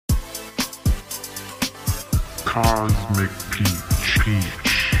Cosmic Peach.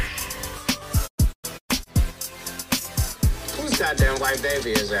 Whose goddamn white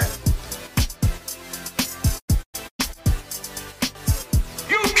baby is that?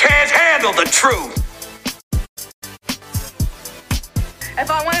 You can't handle the truth! If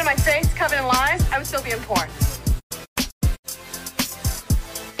I wanted my face covered in lies, I would still be in porn.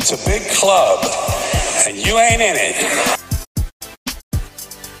 It's a big club, and you ain't in it.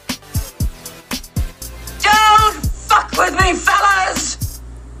 Don't fuck with me, fellas!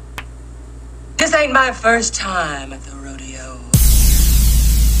 This ain't my first time at the rodeo.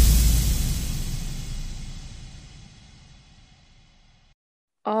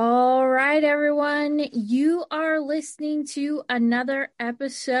 All right, everyone. You are listening to another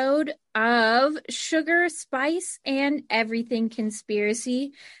episode of Sugar, Spice, and Everything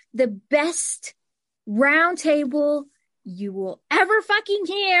Conspiracy, the best roundtable you will ever fucking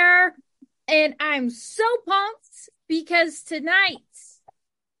hear. And I'm so pumped because tonight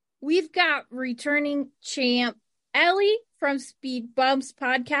we've got returning champ Ellie from Speed Bumps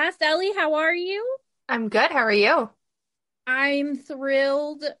Podcast. Ellie, how are you? I'm good. How are you? I'm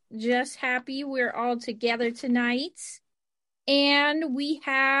thrilled, just happy we're all together tonight. And we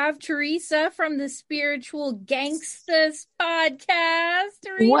have Teresa from the Spiritual Gangstas Podcast.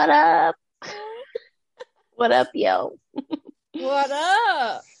 Teresa. What up? What up, yo? What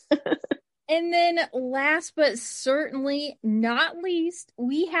up? And then last but certainly not least,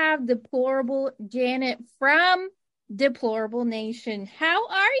 we have Deplorable Janet from Deplorable Nation. How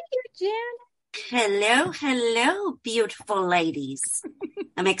are you, Janet? Hello, beautiful ladies.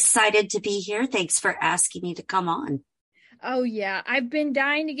 I'm excited to be here. Thanks for asking me to come on. Oh, yeah. I've been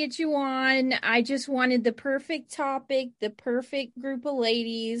dying to get you on. I just wanted the perfect topic, the perfect group of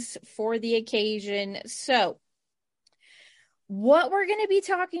ladies for the occasion. So, what we're going to be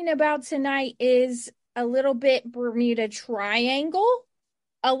talking about tonight is a little bit Bermuda Triangle,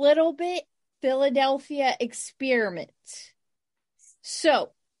 a little bit Philadelphia Experiment.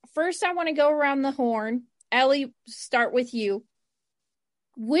 So, first, I want to go around the horn. Ellie, start with you.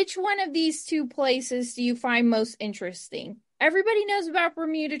 Which one of these two places do you find most interesting? Everybody knows about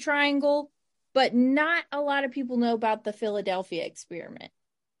Bermuda Triangle, but not a lot of people know about the Philadelphia Experiment.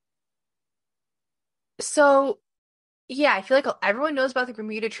 So, yeah, I feel like everyone knows about the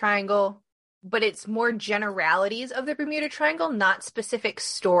Bermuda Triangle, but it's more generalities of the Bermuda Triangle, not specific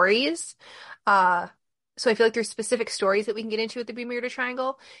stories. So I feel like there's specific stories that we can get into with the Bermuda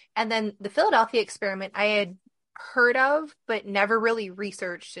Triangle. And then the Philadelphia Experiment I had heard of, but never really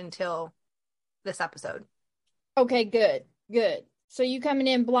researched until this episode. Okay, good. So you coming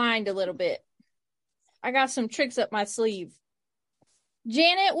in blind a little bit. I got some tricks up my sleeve.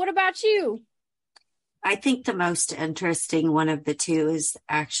 Janet, what about you? I think the most interesting one of the two is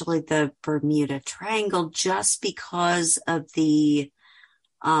actually the Bermuda Triangle, just because of the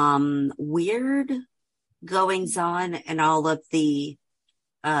weird goings on and all of the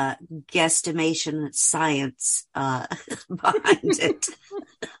guesstimation science behind it.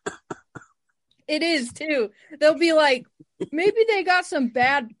 It is too. They'll be like, maybe they got some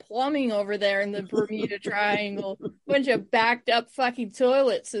bad plumbing over there in the Bermuda Triangle. Bunch of backed up fucking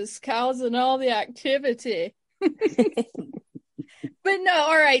toilets is causing all the activity. But no,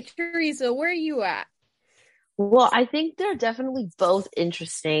 all right, Teresa, where are you at? Well, I think they're definitely both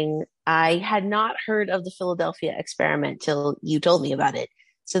interesting. I had not heard of the Philadelphia Experiment till you told me about it.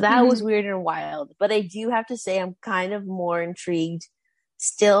 So that was weird and wild. But I do have to say I'm kind of more intrigued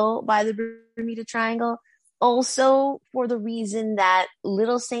still by the Bermuda Triangle. Also for the reason that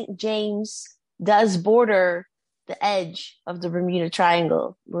Little St. James does border the edge of the Bermuda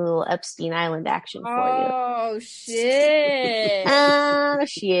Triangle. Little Epstein Island action for you. Oh, shit. Oh,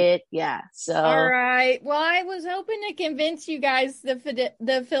 shit. Yeah. So. All right. Well, I was hoping to convince you guys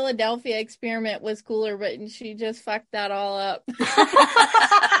the Philadelphia Experiment was cooler, but she just fucked that all up.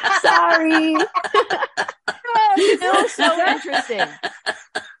 Sorry. Still so interesting.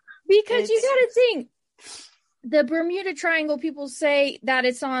 Because you got to think, the Bermuda Triangle, people say that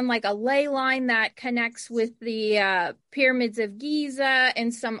it's on like a ley line that connects with the pyramids of Giza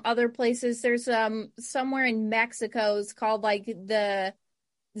and some other places. There's somewhere in Mexico, it's called like the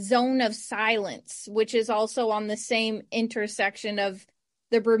Zone of Silence, which is also on the same intersection of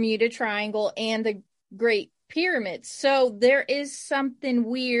the Bermuda Triangle and the Great Pyramids. So there is something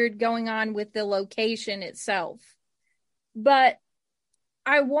weird going on with the location itself. But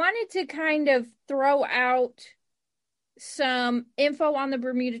I wanted to kind of throw out some info on the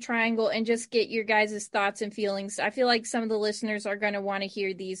Bermuda Triangle and just get your guys' thoughts and feelings. I feel like some of the listeners are going to want to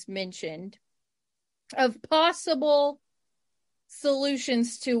hear these mentioned of possible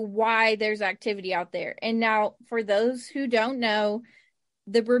solutions to why there's activity out there. And now, for those who don't know,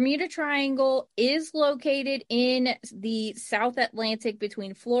 the Bermuda Triangle is located in the South Atlantic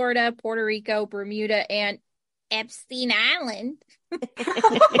between Florida, Puerto Rico, Bermuda, and Epstein Island.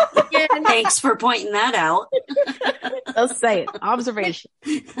 Thanks for pointing that out. I'll say it. Observation.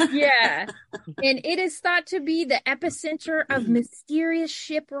 Yeah. And it is thought to be the epicenter of mysterious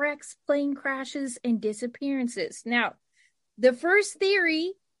shipwrecks, plane crashes, and disappearances. Now, the first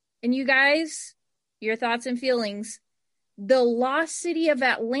theory, and you guys, your thoughts and feelings, the lost city of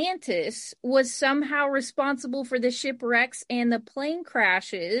Atlantis was somehow responsible for the shipwrecks and the plane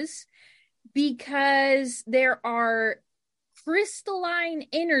crashes because there are crystalline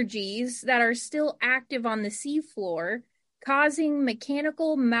energies that are still active on the seafloor, causing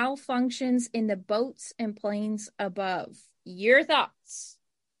mechanical malfunctions in the boats and planes above. Your thoughts?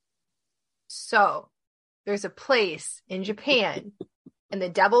 So, there's a place in Japan in the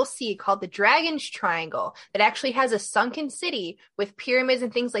Devil Sea called the Dragon's Triangle that actually has a sunken city with pyramids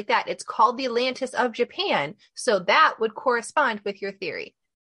and things like that. It's called the Atlantis of Japan. So that would correspond with your theory.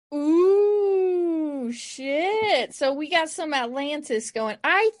 Ooh, shit. So we got some Atlantis going.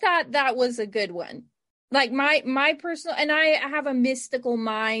 I thought that was a good one. Like my personal, and I have a mystical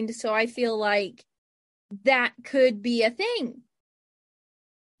mind, so I feel like that could be a thing.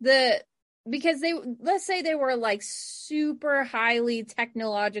 Because let's say they were like super highly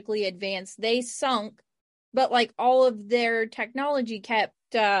technologically advanced. They sunk, but like all of their technology kept,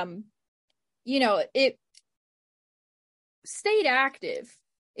 it stayed active.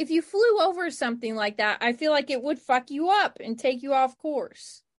 If you flew over something like that, I feel like it would fuck you up and take you off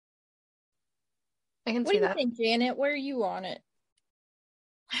course. I can What see do you that. think, Janet? Where are you on it?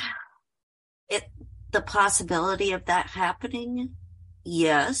 The possibility of that happening,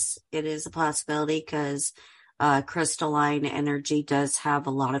 yes, it is a possibility because crystalline energy does have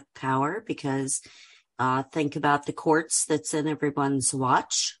a lot of power because think about the quartz that's in everyone's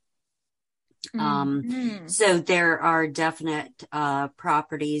watch. So there are definite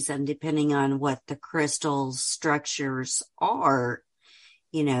properties, and depending on what the crystal structures are,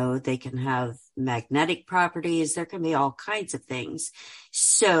 they can have magnetic properties. There can be all kinds of things.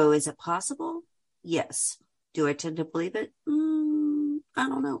 So is it possible? Yes. Do I tend to believe it? I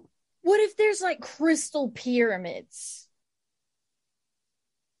don't know. What if there's like crystal pyramids?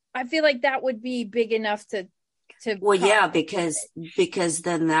 I feel like that would be big enough to well, yeah, because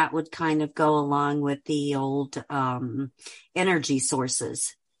then that would kind of go along with the old energy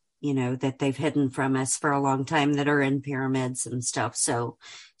sources, that they've hidden from us for a long time that are in pyramids and stuff. So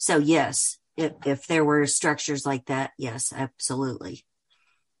yes, if there were structures like that, yes, absolutely.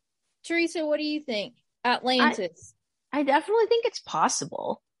 Teresa, what do you think? Atlantis. I definitely think it's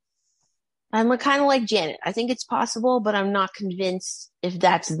possible. I'm kind of like Janet. I think it's possible, but I'm not convinced if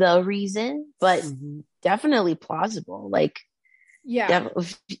that's the reason, but definitely plausible. Like, yeah,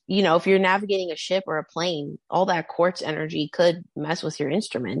 if you're navigating a ship or a plane, all that quartz energy could mess with your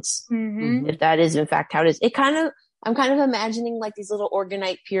instruments. If that is in fact how it is. I'm kind of imagining like these little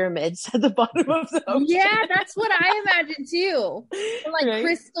organite pyramids at the bottom of the ocean. Yeah, that's what I imagine too. Like right?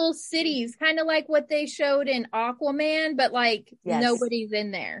 Crystal cities, kind of like what they showed in Aquaman, but like nobody's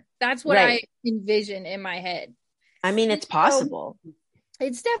in there. That's what I envision in my head. I mean, it's possible.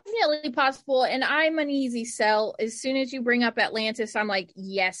 It's definitely possible, and I'm an easy sell. As soon as you bring up Atlantis, I'm like,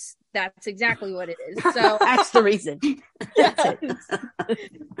 yes, that's exactly what it is. So that's the reason.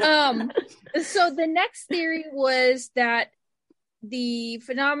 So the next theory was that the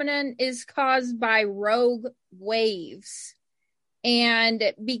phenomenon is caused by rogue waves.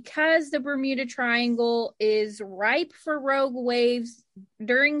 And because the Bermuda Triangle is ripe for rogue waves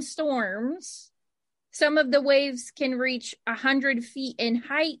during storms, some of the waves can reach 100 feet in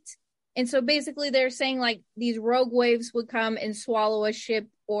height. And so basically they're saying like these rogue waves would come and swallow a ship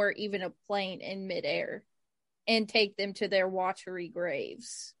or even a plane in midair and take them to their watery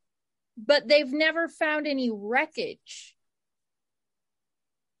graves. But they've never found any wreckage.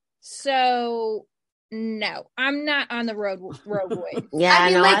 So no, I'm not on the rogue wave. Yeah,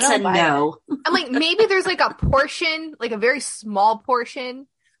 I mean, that's a no. I'm like, maybe there's like a portion, like a very small portion,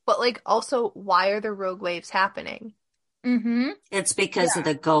 but like also, why are the rogue waves happening? It's because of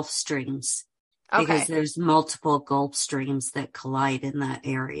the Gulf streams. Okay. Because there's multiple Gulf streams that collide in that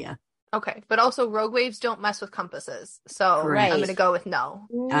area. Okay, but also rogue waves don't mess with compasses. So I'm going to go with no.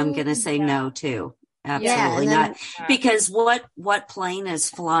 I'm going to say no too. Absolutely not. Because what plane is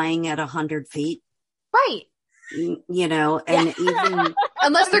flying at 100 feet? Right. And even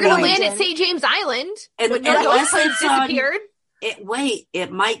unless they're going to land at St. James Island, unless it's disappeared.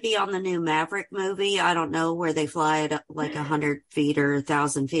 It might be on the new Maverick movie. I don't know, where they fly at like 100 feet or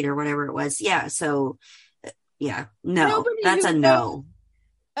 1,000 feet or whatever it was. Yeah. So yeah, no, that's a no.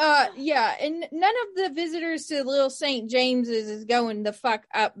 Yeah, and none of the visitors to Little St. James's is going the fuck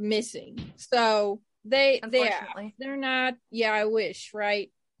up missing. So they're not. Yeah, I wish, right?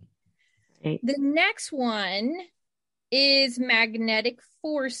 The next one is magnetic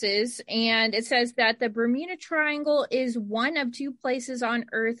forces, and it says that the Bermuda Triangle is one of two places on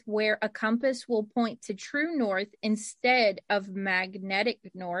Earth where a compass will point to true north instead of magnetic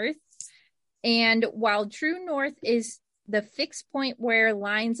north. And while true north is the fixed point where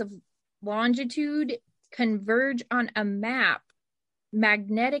lines of longitude converge on a map,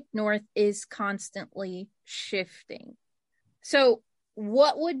 magnetic north is constantly shifting. So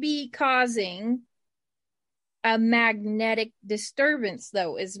what would be causing a magnetic disturbance,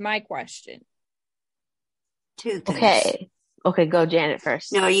 though, is my question. Two things. Okay, go Janet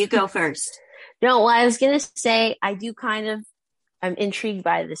first. No, you go first. No, well, I was going to say, I'm intrigued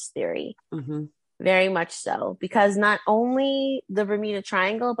by this theory. Mm-hmm. Very much so, because not only the Bermuda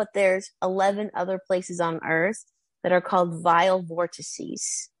Triangle, but there's 11 other places on Earth that are called vile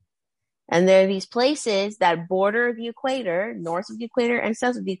vortices. And there are these places that border the equator, north of the equator and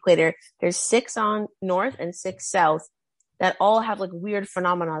south of the equator. There's 6 on north and 6 south that all have like weird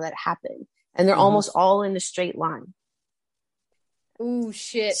phenomena that happen. And they're almost all in a straight line. Ooh,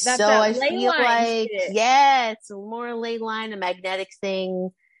 shit. That's so that I ley feel line like, shit. yeah, it's more a ley line, a magnetic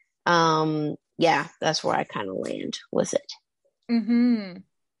thing. Yeah, that's where I kind of land with it. Mm-hmm.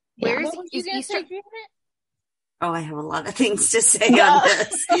 Yeah. What was you going to say, Janet? Oh, I have a lot of things to say on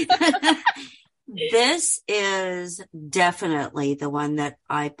this. This is definitely the one that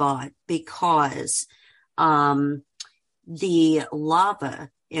I bought because the lava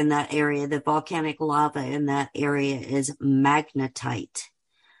in that area, the volcanic lava in that area is magnetite.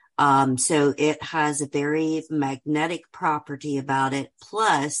 So it has a very magnetic property about it.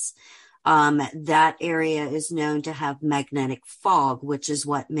 Plus, that area is known to have magnetic fog, which is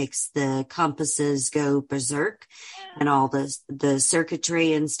what makes the compasses go berserk and all the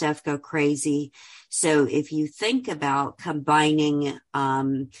circuitry and stuff go crazy. So if you think about combining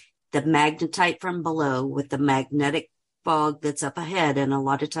the magnetite from below with the magnetic fog that's up ahead, and a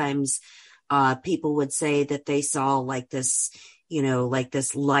lot of times people would say that they saw like this, like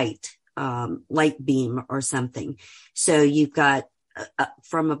this light beam or something. So you've got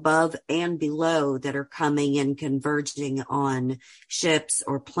from above and below that are coming and converging on ships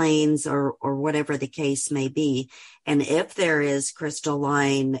or planes or whatever the case may be. And if there is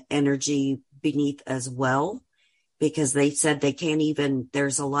crystalline energy beneath as well, because they said they can't even,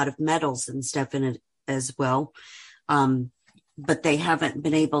 there's a lot of metals and stuff in it as well. But they haven't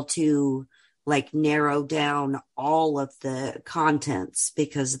been able to like narrow down all of the contents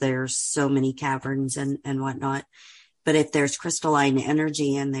because there's so many caverns and whatnot. But if there's crystalline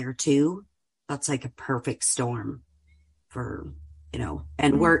energy in there too, that's like a perfect storm for,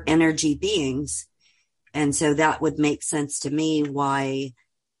 and we're energy beings. And so that would make sense to me why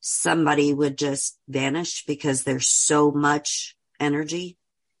somebody would just vanish, because there's so much energy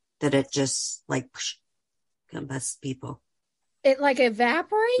that it just like combusts people. It like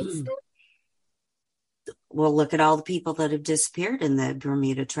evaporates? Well, look at all the people that have disappeared in the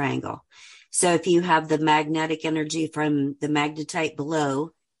Bermuda Triangle. So if you have the magnetic energy from the magnetite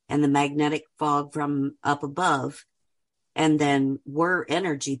below and the magnetic fog from up above, and then we're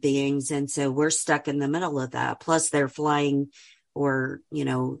energy beings, and so we're stuck in the middle of that. Plus they're flying or,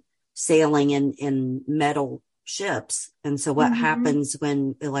 sailing in metal ships. And so what happens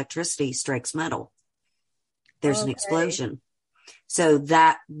when electricity strikes metal? There's an explosion. So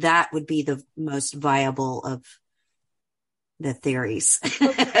that would be the most viable of the theories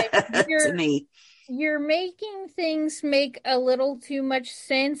to me. You're making things make a little too much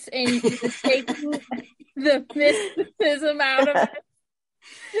sense, and you're taking the mysticism out of it.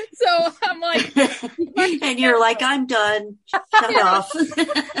 So I'm like, and you're like, I'm done. Shut off.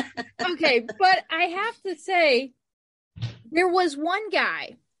 Okay, but I have to say, there was one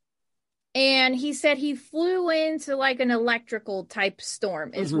guy, and he said he flew into like an electrical type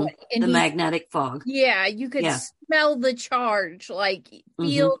storm is what, and the magnetic fog. Yeah, you could smell the charge, like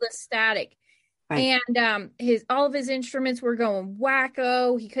feel the static. Right. And all of his instruments were going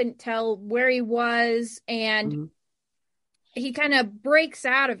wacko. He couldn't tell where he was, and he kind of breaks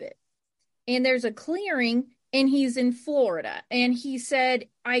out of it. And there's a clearing, and he's in Florida. And he said,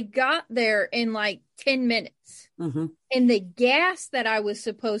 I got there in like 10 minutes. And the gas that I was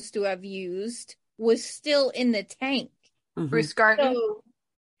supposed to have used was still in the tank. Bruce Garden? So,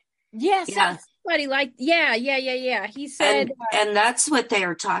 yes. Yeah. somebody like, yeah. He said, and that's what they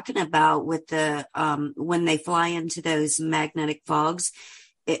are talking about with the when they fly into those magnetic fogs.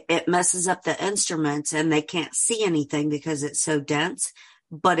 It messes up the instruments and they can't see anything because it's so dense,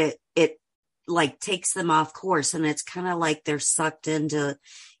 but it like takes them off course, and it's kind of like they're sucked into,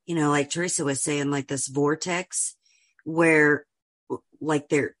 like Teresa was saying, like this vortex where like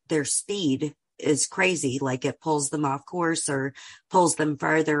their speed is crazy. Like it pulls them off course or pulls them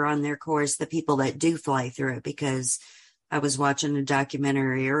farther on their course, the people that do fly through it, because I was watching a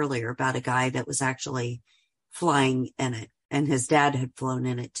documentary earlier about a guy that was actually flying in it, and his dad had flown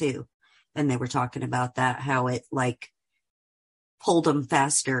in it too. And they were talking about that, how it like pulled them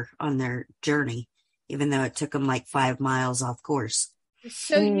faster on their journey, even though it took them like 5 miles off course.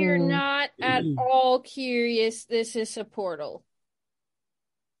 so you're not at all curious this is a portal?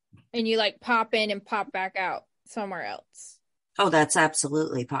 And you like pop in and pop back out somewhere else? Oh, that's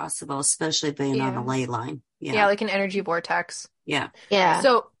absolutely possible, especially being on a ley line. Yeah, like an energy vortex. Yeah.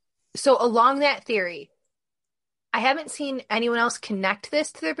 So along that theory, I haven't seen anyone else connect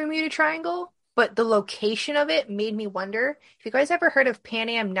this to the Bermuda Triangle, but the location of it made me wonder. Have you guys ever heard of Pan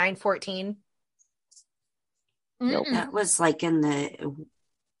Am 914? Nope. That was like in the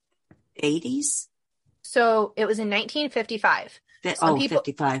 80s. So it was in 1955.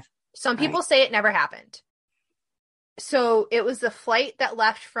 55. Some people say it never happened. So it was the flight that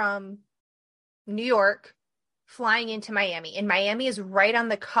left from New York flying into Miami. And Miami is right on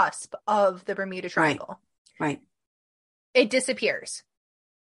the cusp of the Bermuda Triangle. Right. It disappears.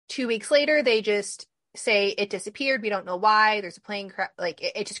 2 weeks later, they just say it disappeared. We don't know why. There's a plane crash. Like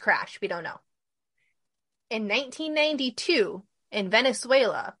it just crashed. We don't know. In 1992, in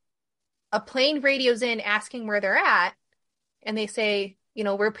Venezuela, a plane radios in asking where they're at. And they say,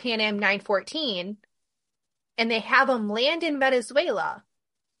 we're Pan Am 914. And they have them land in Venezuela.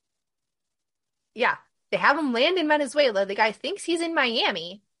 Yeah, they have him land in Venezuela. The guy thinks he's in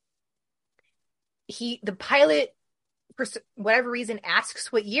Miami. The pilot, for whatever reason,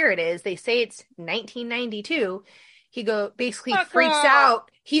 asks what year it is. They say it's 1992. He freaks out.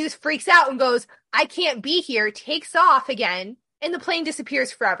 He just freaks out and goes, I can't be here, takes off again, and the plane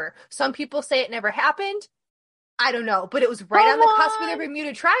disappears forever. Some people say it never happened. I don't know, but it was right on the cusp of the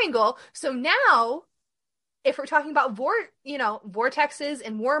Bermuda Triangle. So now, if we're talking about vortexes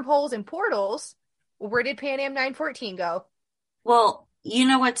and wormholes and portals, where did Pan Am 914 go? Well,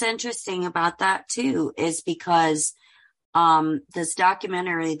 what's interesting about that too is because this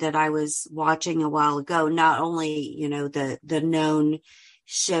documentary that I was watching a while ago, not only, the known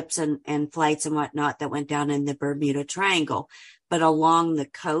ships and flights and whatnot that went down in the Bermuda Triangle, but along the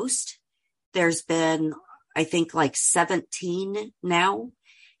coast, there's been, I think, like 17 now.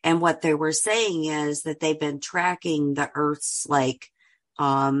 And what they were saying is that they've been tracking the Earth's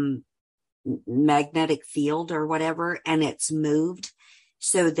magnetic field or whatever, and it's moved.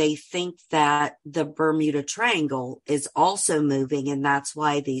 So they think that the Bermuda Triangle is also moving, and that's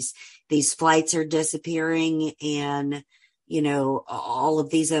why these flights are disappearing, and all of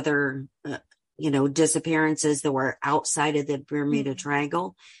these other disappearances that were outside of the Bermuda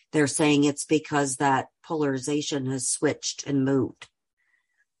Triangle. They're saying it's because that polarization has switched and moved.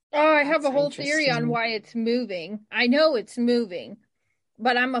 Oh, I have a whole theory on why it's moving. I know it's moving,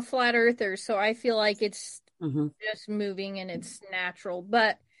 but I'm a flat earther, so I feel like it's just moving and it's natural.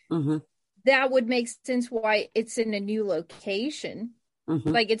 But that would make sense why it's in a new location.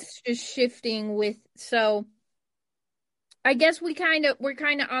 Like it's just shifting with. So I guess we're kind of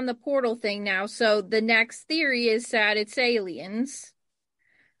on the portal thing now. So the next theory is that it's aliens,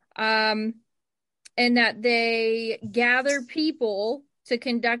 and that they gather people to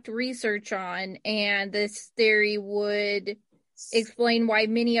conduct research on, and this theory would explain why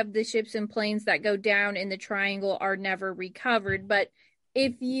many of the ships and planes that go down in the triangle are never recovered. But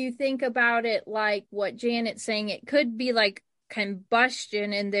if you think about it like what Janet's saying, it could be like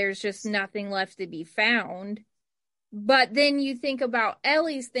combustion and there's just nothing left to be found. But then you think about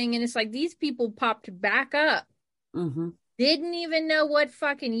Ellie's thing and it's like these people popped back up. Didn't even know what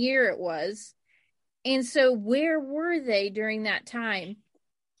fucking year it was. And so where were they during that time?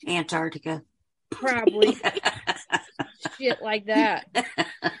 Antarctica. Probably. Shit like that.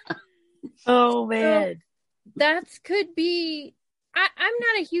 Oh, man. So that could be... I'm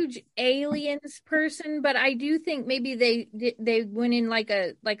not a huge aliens person, but I do think maybe they went in like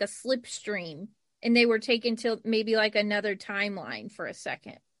a slipstream and they were taken to maybe like another timeline for a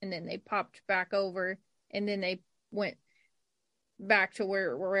second. And then they popped back over and then they went back to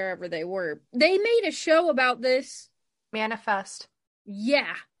wherever they were. They made a show about this. Manifest.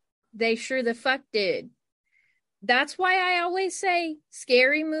 Yeah, they sure the fuck did. that's why I always say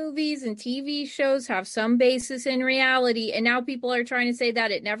scary movies and TV shows have some basis in reality. And now people are trying to say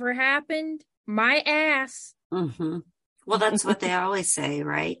that it never happened. My ass. Mm-hmm. Well, that's what they always say,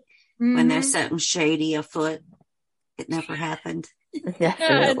 right? Mm-hmm. When there's something shady afoot, it never happened.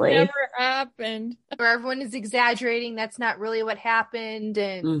 Definitely. It never happened. Or everyone is exaggerating. That's not really what happened.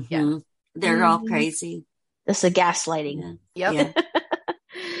 And Mm-hmm. They're all crazy. That's the gaslighting. Yep. Yeah.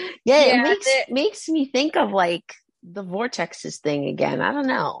 Yeah, it makes me think of like the vortexes thing again. I don't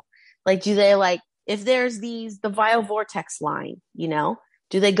know. Like, do they like, if there's the vile vortex line, you know,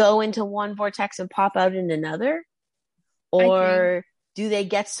 do they go into one vortex and pop out in another? Or do they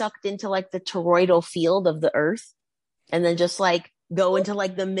get sucked into like the toroidal field of the earth and then just like go into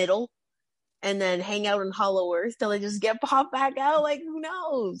like the middle and then hang out in hollow earth till they just get popped back out? Like, who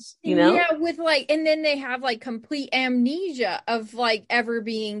knows? You know? Yeah, with like, and then they have like complete amnesia of like ever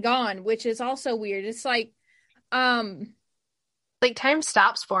being gone, which is also weird. It's like time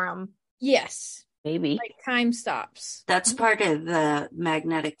stops for them. Yes. Maybe. Like time stops. That's part of the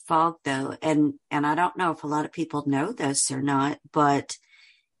magnetic fog, though. And I don't know if a lot of people know this or not, but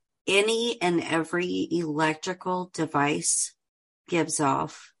any and every electrical device gives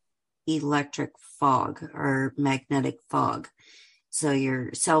off electric fog or magnetic fog. So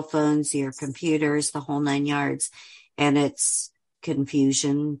your cell phones, your computers, the whole 9 yards, and it's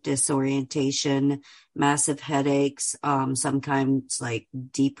confusion, disorientation, massive headaches, sometimes like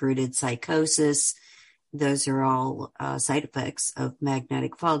deep-rooted psychosis. Those are all side effects of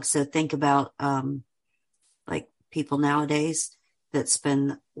magnetic fog. So think about like people nowadays that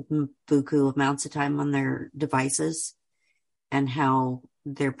spend buku amounts of time on their devices and how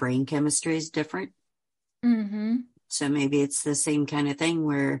their brain chemistry is different. Mm-hmm. So maybe it's the same kind of thing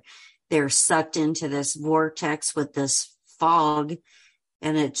where they're sucked into this vortex with this fog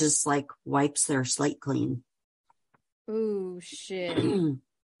and it just like wipes their slate clean. Ooh, shit.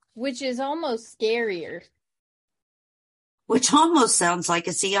 Which is almost scarier. Which almost sounds like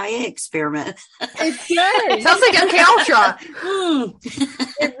a CIA experiment. It does. Sounds like MK Ultra.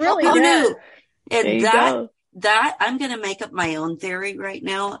 It really Who does. knew? And There you go. that I'm going to make up my own theory right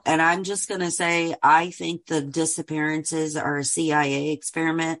now. And I'm just going to say, I think the disappearances are a CIA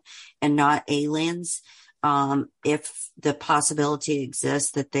experiment and not aliens. If the possibility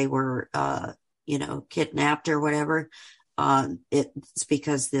exists that they were, kidnapped or whatever, it's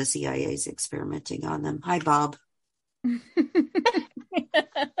because the CIA is experimenting on them. Hi, Bob.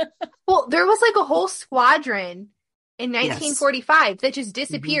 Well, there was like a whole squadron in 1945 that just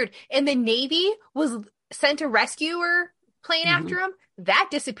disappeared, and the Navy was sent a rescuer plane after him. That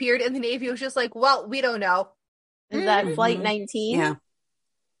disappeared, and the Navy was just like, well, we don't know. Is that Flight 19? Yeah.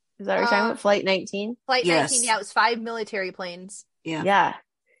 Is that what you're talking about? Flight 19? Flight Yes. 19, yeah, it was 5 military planes. Yeah. Yeah.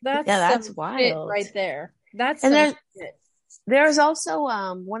 That's some wild. shit right there. That's And some shit. There's also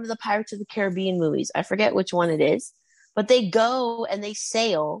one of the Pirates of the Caribbean movies. I forget which one it is, but they go and they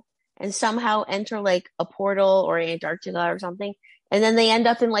sail and somehow enter like a portal or Antarctica or something, and then they end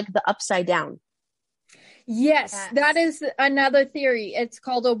up in like the upside down. Yes, that is another theory. It's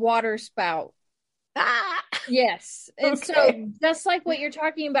called a water spout. Ah! Yes. And so just like what you're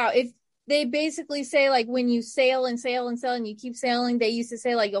talking about, if they basically say like when you sail and sail and sail and you keep sailing, they used to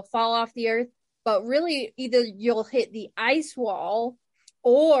say like you'll fall off the earth, but really either you'll hit the ice wall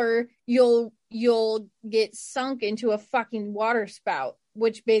or you'll get sunk into a fucking water spout,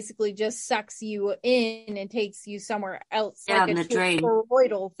 which basically just sucks you in and takes you somewhere else. Yeah, like in a the drain.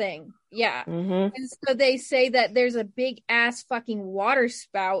 toroidal thing. Yeah. Mm-hmm. And so they say that there's a big ass fucking water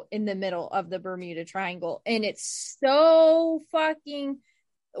spout in the middle of the Bermuda Triangle. And it's so fucking,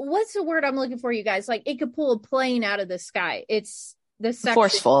 what's the word I'm looking for, you guys? Like it could pull a plane out of the sky. It's the section.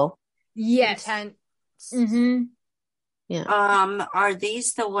 Forceful. Yes. Intense. Mm-hmm. Yeah. Are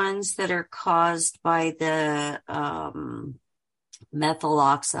these the ones that are caused by the methyl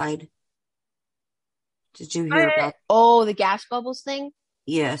oxide? Did you hear about? Oh, the gas bubbles thing?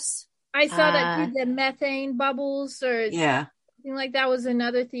 Yes. I saw that too, the methane bubbles or Yeah. something like that was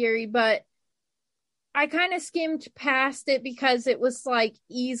another theory, but I kind of skimmed past it because it was like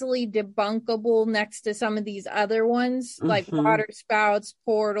easily debunkable next to some of these other ones, like water spouts,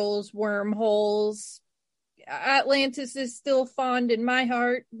 portals, wormholes. Atlantis is still fond in my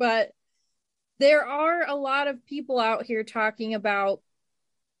heart, but there are a lot of people out here talking about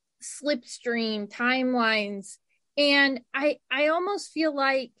slipstream timelines, and I almost feel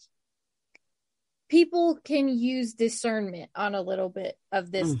like people can use discernment on a little bit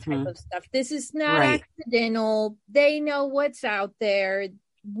of this type of stuff. This is not accidental. They know what's out there.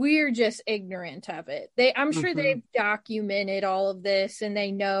 we're just ignorant of it. I'm sure they've documented all of this, and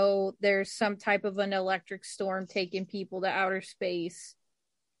they know there's some type of an electric storm taking people to outer space,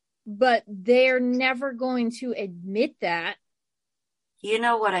 but they're never going to admit that. You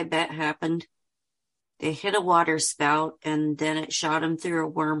know what I bet happened? They hit a water spout, and then it shot them through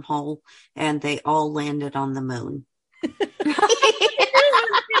a wormhole, and they all landed on the moon.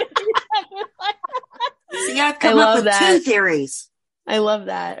 See, I've come up with two theories. I love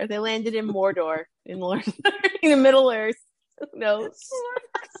that. Or they landed in Mordor, in the Middle Earth. Who knows?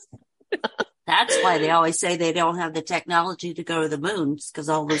 That's why they always say they don't have the technology to go to the moon, because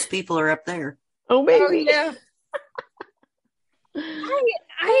all those people are up there. Oh, maybe. Oh, yeah.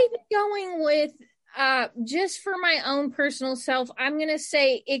 I'm going with, just for my own personal self, I'm going to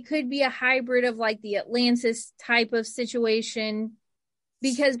say it could be a hybrid of like the Atlantis type of situation,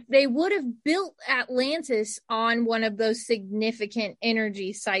 because they would have built Atlantis on one of those significant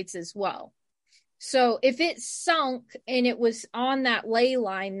energy sites as well. So if it sunk and it was on that ley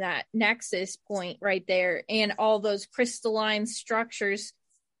line, that nexus point right there, and all those crystalline structures,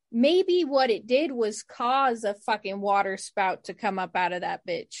 maybe what it did was cause a fucking water spout to come up out of that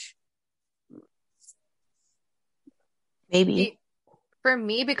bitch. Maybe. For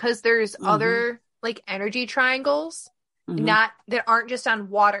me, because there's other like energy triangles, not that aren't just on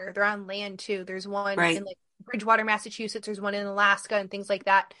water, they're on land too. There's one in like Bridgewater, Massachusetts, there's one in Alaska and things like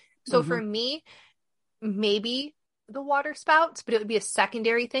that. So for me, maybe the water spouts, but it would be a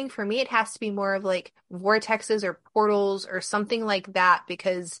secondary thing. For me, it has to be more of like vortexes or portals or something like that,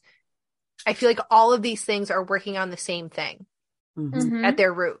 because I feel like all of these things are working on the same thing at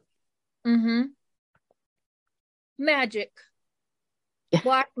their root. Magic.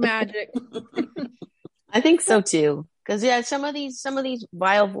 Black magic. I think so too. Because some of these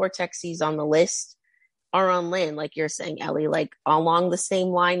vile vortexes on the list are on land, like you're saying, Ellie, like along the same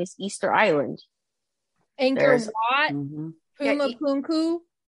line as Easter Island. Angkor Wat, Puma Punku.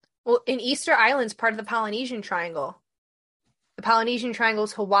 Well, in Easter Island's part of the Polynesian Triangle. The Polynesian Triangle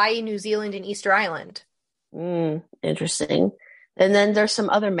is Hawaii, New Zealand, and Easter Island. Interesting. And then there's some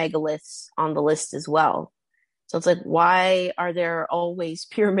other megaliths on the list as well. So it's like, why are there always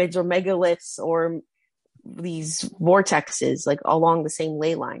pyramids or megaliths or these vortexes like along the same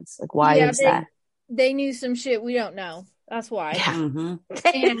ley lines? Like, why is that? They knew some shit we don't know. That's why. Yeah.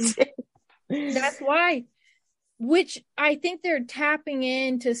 And that's why. Which I think they're tapping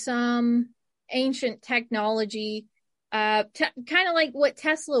into some ancient technology, kind of like what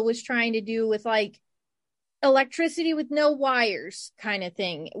Tesla was trying to do with like electricity with no wires kind of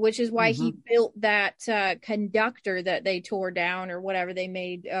thing, which is why he built that conductor that they tore down, or whatever, they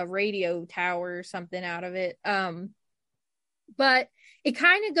made a radio tower or something out of it. But it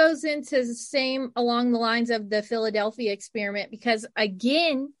kind of goes into the same along the lines of the Philadelphia experiment, because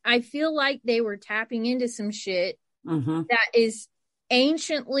again, I feel like they were tapping into some shit that is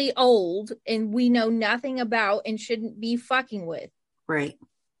anciently old and we know nothing about and shouldn't be fucking with. Right.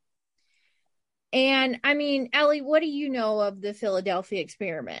 And I mean, Ellie, what do you know of the Philadelphia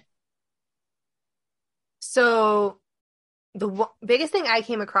experiment? So the biggest thing I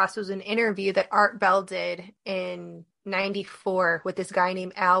came across was an interview that Art Bell did in 94 with this guy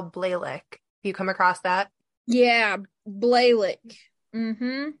named Al Blalock. You come across that? Yeah, Blalock.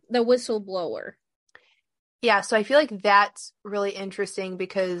 The whistleblower. Yeah, so I feel like that's really interesting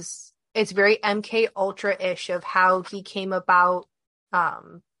because it's very MK Ultra-ish of how he came about.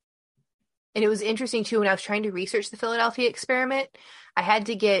 And it was interesting, too, when I was trying to research the Philadelphia experiment, I had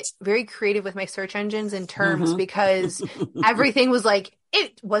to get very creative with my search engines and terms because everything was like,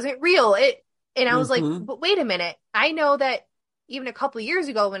 it wasn't real. And I was like, but wait a minute. I know that even a couple of years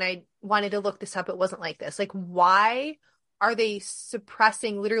ago when I wanted to look this up, it wasn't like this. Like, why are they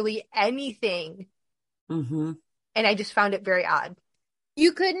suppressing literally anything? And I just found it very odd.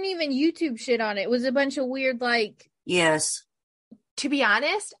 You couldn't even YouTube shit on it. It was a bunch of weird, like... Yes. To be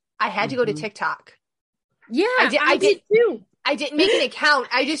honest, I had to go to TikTok. Yeah, I did too. I didn't make an account.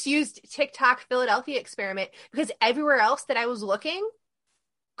 I just used TikTok Philadelphia experiment because everywhere else that I was looking,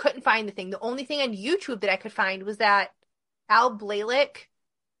 couldn't find the thing. The only thing on YouTube that I could find was that Al Blalock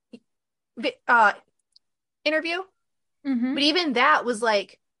interview. But even that was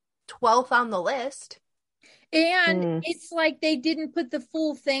like 12th on the list. And it's like they didn't put the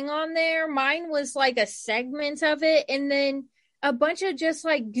full thing on there. Mine was like a segment of it. And then a bunch of just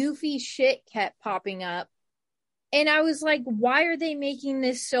like goofy shit kept popping up. And I was like, why are they making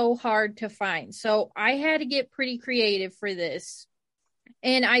this so hard to find? So I had to get pretty creative for this.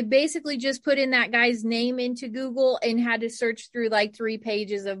 And I basically just put in that guy's name into Google and had to search through like 3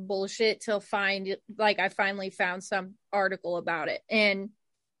 pages of bullshit till find, like, I finally found some article about it. And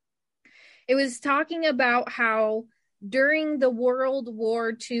It was talking about how during the World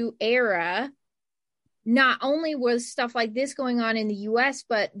War II era, not only was stuff like this going on in the US,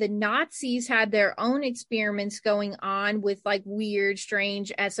 but the Nazis had their own experiments going on with like weird,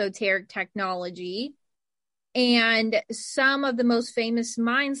 strange, esoteric technology. And some of the most famous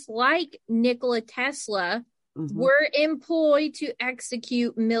minds, like Nikola Tesla, were employed to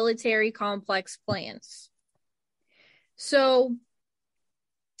execute military complex plans. So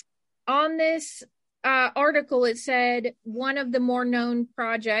on this article, it said one of the more known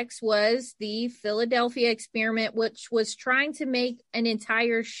projects was the Philadelphia experiment, which was trying to make an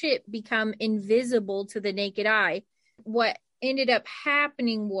entire ship become invisible to the naked eye. What ended up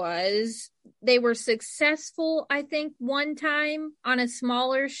happening was they were successful, I think, one time on a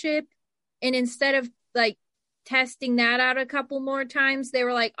smaller ship. And instead of like testing that out a couple more times, they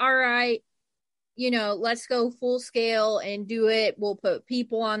were like, all right, let's go full scale and do it. We'll put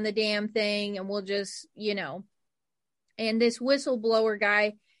people on the damn thing and we'll just, and this whistleblower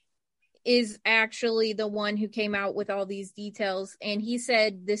guy is actually the one who came out with all these details. And he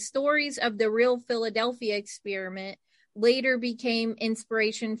said the stories of the real Philadelphia experiment later became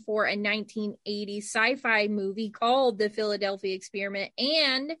inspiration for a 1980 sci-fi movie called The Philadelphia Experiment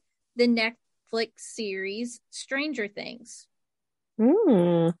and the Netflix series Stranger Things.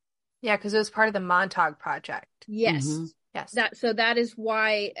 Yeah, because it was part of the Montauk Project. Yes. Yes. That is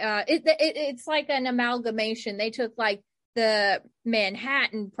why it's like an amalgamation. They took like the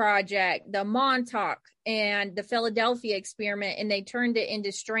Manhattan Project, the Montauk, and the Philadelphia Experiment, and they turned it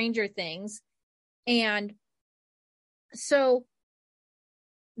into Stranger Things. And so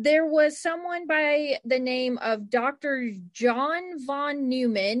there was someone by the name of Dr. John von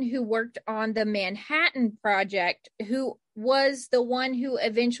Neumann who worked on the Manhattan Project, who was the one who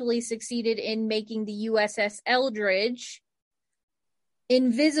eventually succeeded in making the USS Eldridge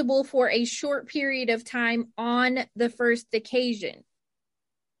invisible for a short period of time on the first occasion.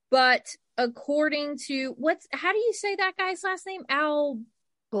 But according to how do you say that guy's last name?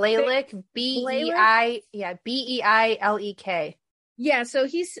 Blalock, Beilek. Yeah, so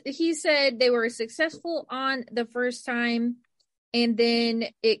he said they were successful on the first time, and then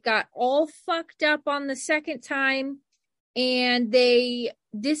it got all fucked up on the second time, and they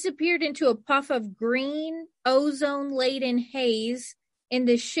disappeared into a puff of green, ozone-laden haze, and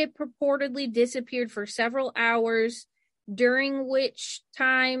the ship purportedly disappeared for several hours, during which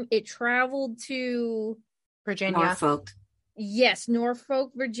time it traveled to Virginia. Norfolk. Yes,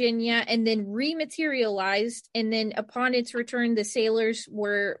 Norfolk, Virginia, and then rematerialized. And then upon its return, the sailors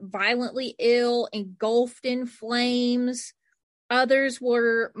were violently ill, engulfed in flames. Others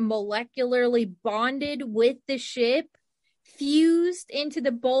were molecularly bonded with the ship, fused into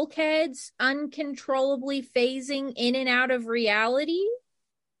the bulkheads, uncontrollably phasing in and out of reality.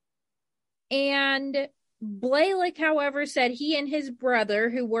 And Blalock, however, said he and his brother,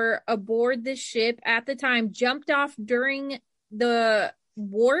 who were aboard the ship at the time, jumped off during the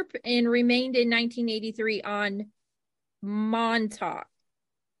warp and remained in 1983 on Montauk,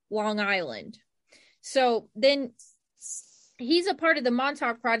 Long Island. So then he's a part of the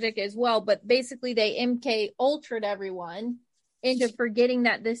Montauk Project as well, but basically they MK Ultra'd everyone into forgetting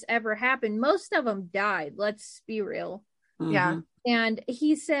that this ever happened. Most of them died, let's be real. Yeah. And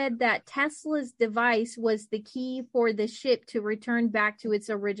he said that Tesla's device was the key for the ship to return back to its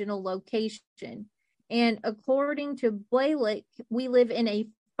original location. And according to Blalock, we live in a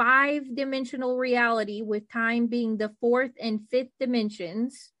 5-dimensional reality, with time being the 4th and 5th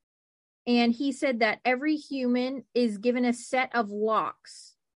dimensions. And he said that every human is given a set of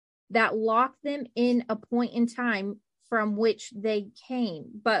locks that lock them in a point in time from which they came.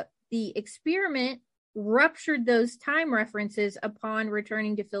 But the experiment ruptured those time references upon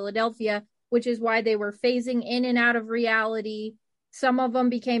returning to Philadelphia, which is why they were phasing in and out of reality. Some of them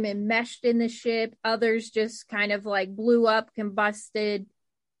became enmeshed in the ship. Others just kind of like blew up, combusted.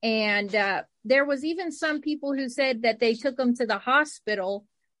 And there was even some people who said that they took them to the hospital,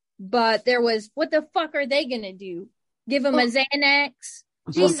 but there was, what the fuck are they going to do? Give them a Xanax?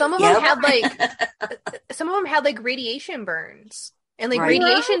 Well, some of them had like radiation burns and like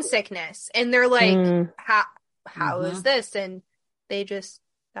radiation sickness, and they're like, how is this? And they just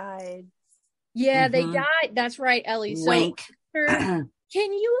died. Yeah, they died. That's right, Ellie. So Wink. can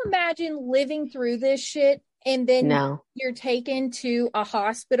you imagine living through this shit and then you're taken to a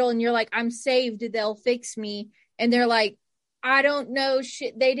hospital and you're like, I'm saved, they'll fix me, and they're like, I don't know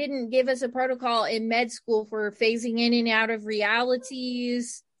shit. They didn't give us a protocol in med school for phasing in and out of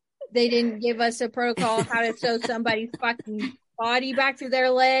realities. They didn't give us a protocol how to sew somebody's fucking body back to their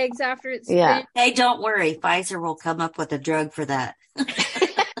legs after it's Hey, don't worry. Pfizer will come up with a drug for that.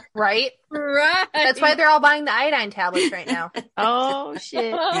 Right? Right. That's why they're all buying the iodine tablets right now. Oh,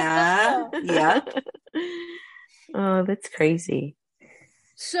 shit. Yeah. Yeah. Oh, that's crazy.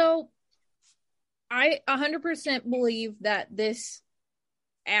 So I 100% believe that this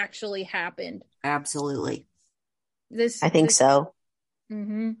actually happened. Absolutely. I think so.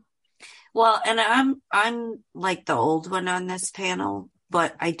 Mm-hmm. Well, and I'm like the old one on this panel,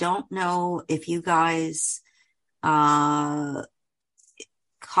 but I don't know if you guys caught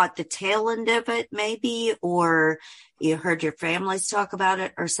the tail end of it maybe, or you heard your families talk about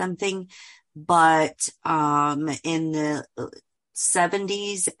it or something. But in the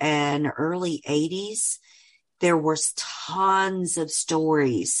 70s and early 80s, there was tons of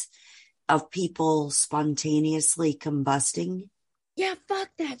stories of people spontaneously combusting. Yeah, fuck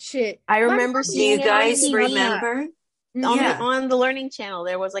that shit. I remember My Do seeing you it on guys TV. remember? Yeah. On the Learning Channel,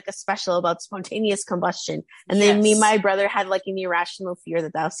 there was like a special about spontaneous combustion. And then Yes. my brother had like an irrational fear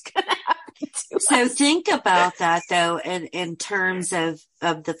that was going to happen to So us. think about that though, in terms of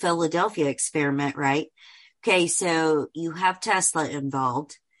the Philadelphia experiment, right? Okay. So you have Tesla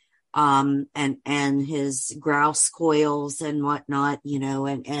involved, and his grouse coils and whatnot, you know,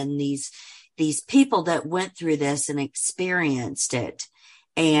 and these people that went through this and experienced it,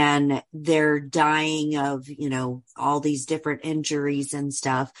 and they're dying of, you know, all these different injuries and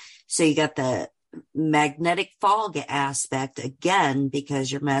stuff. So you got the magnetic fog aspect again,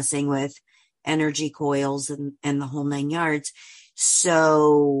 because you're messing with energy coils and the whole 9 yards.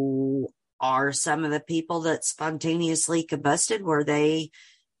 So are some of the people that spontaneously combusted, were they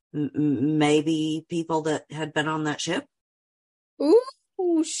maybe people that had been on that ship?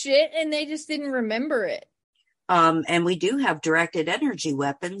 Ooh, shit. And they just didn't remember it. And we do have directed energy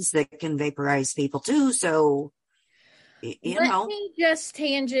weapons that can vaporize people too. So, Let me just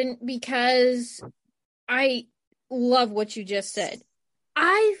tangent, because I love what you just said.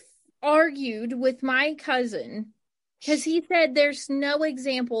 I argued with my cousin because he said there's no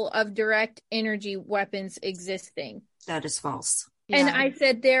example of direct energy weapons existing. That is false. And I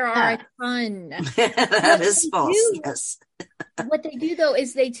said there are a ton. That is false. Yes. What they do though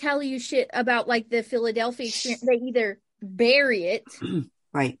is they tell you shit about like the Philadelphia experience. They either bury it,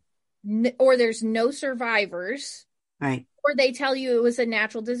 right, or there's no survivors, right, or they tell you it was a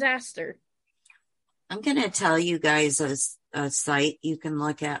natural disaster. I'm going to tell you guys a site you can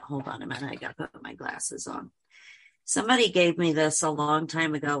look at. Hold on a minute. I got to put my glasses on. Somebody gave me this a long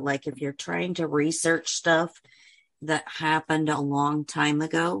time ago. Like if you're trying to research stuff that happened a long time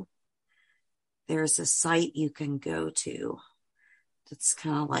ago, there's a site you can go to. It's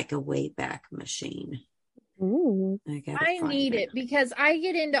kind of like a Wayback Machine. Ooh. I need it because I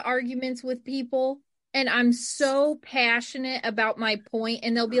get into arguments with people and I'm so passionate about my point,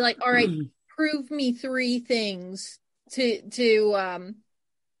 and they'll be like, all right, prove me 3 things to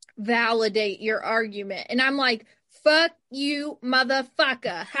validate your argument. And I'm like, fuck you,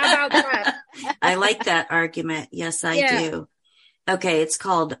 motherfucker. How about that? I like that argument. Yes, I do. Okay, it's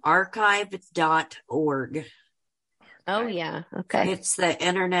called archive.org. Oh, yeah. Okay. It's the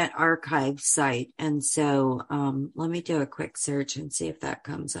Internet Archive site. And so let me do a quick search and see if that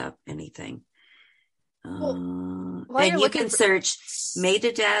comes up anything. And you can search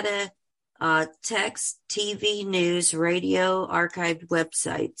metadata, text, TV, news, radio, archived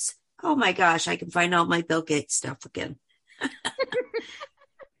websites. Oh my gosh, I can find all my Bill Gates stuff again.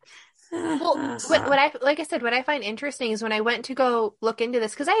 Well, what I find interesting is when I went to go look into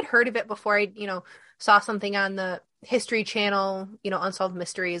this, because I had heard of it before. I, saw something on the History Channel, Unsolved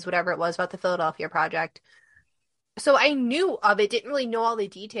Mysteries, whatever it was, about the Philadelphia Project. So I knew of it, didn't really know all the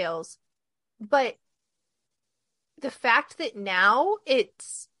details. But the fact that now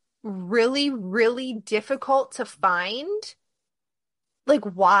it's really, really difficult to find, like,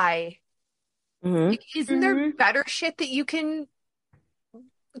 why? Mm-hmm. Like, isn't there better shit that you can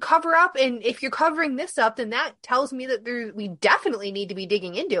cover up? And if you're covering this up, then that tells me that we definitely need to be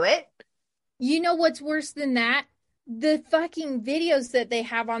digging into it. You know what's worse than that? The fucking videos that they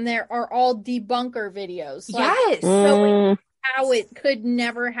have on there are all debunker videos. Yes. So how it could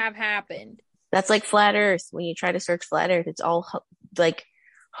never have happened. That's like Flat Earth. When you try to search Flat Earth, it's all like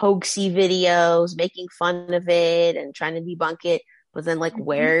hoaxy videos, making fun of it and trying to debunk it. But then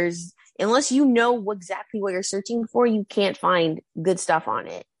unless you know exactly what you're searching for, you can't find good stuff on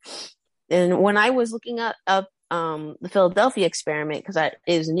it. And when I was looking up the Philadelphia experiment, because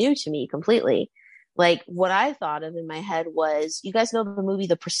it was new to me completely, like what I thought of in my head was, you guys know the movie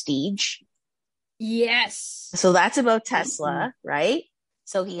The Prestige? Yes. So that's about Tesla, right?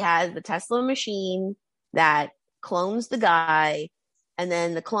 So he has the Tesla machine that clones the guy, and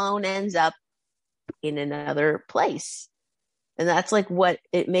then the clone ends up in another place. And that's like what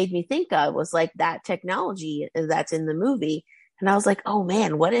it made me think of, was like that technology that's in the movie. And I was like, oh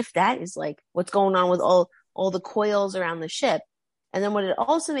man, what if that is like what's going on with all the coils around the ship? And then what it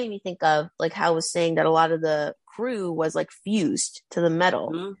also made me think of, like how I was saying that a lot of the crew was like fused to the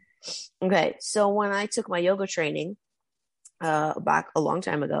metal. Mm-hmm. Okay. So when I took my yoga training, back a long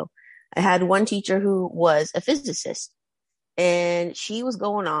time ago, I had one teacher who was a physicist, and she was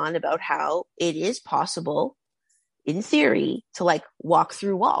going on about how it is possible in theory to like walk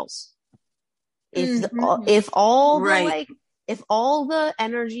through walls. If all the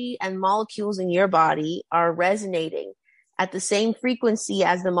energy and molecules in your body are resonating at the same frequency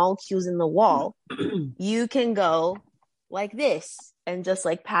as the molecules in the wall, you can go like this and just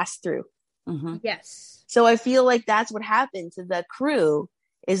like pass through. Mm-hmm. Yes. So I feel like that's what happened to the crew,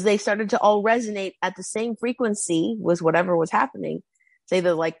 is they started to all resonate at the same frequency with whatever was happening. Say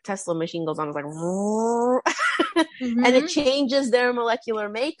the like Tesla machine goes on, it's like, mm-hmm. and it changes their molecular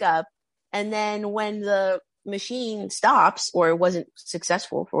makeup. And then when the machine stops, or it wasn't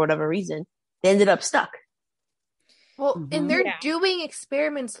successful for whatever reason, they ended up stuck. Well, mm-hmm. and they're doing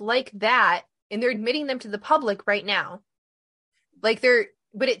experiments like that, and they're admitting them to the public right now.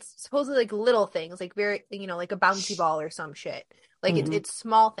 But it's supposedly like little things, like very, like a bouncy ball or some shit. Like mm-hmm. it's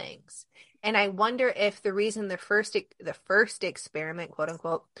small things. And I wonder if the reason the first experiment, quote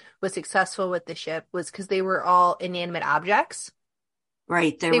unquote, was successful with the ship was because they were all inanimate objects.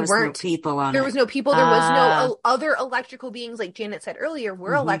 Right. There was no people on it. There was no people. There was no other electrical beings, like Janet said earlier,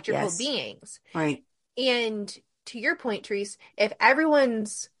 were mm-hmm. electrical beings. Right. And to your point, Therese, if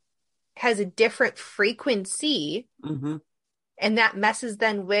everyone's has a different frequency, mm-hmm. and that messes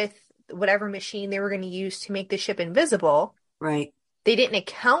then with whatever machine they were going to use to make the ship invisible. Right. They didn't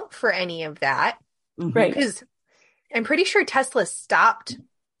account for any of that. Mm-hmm. Right. Because I'm pretty sure Tesla stopped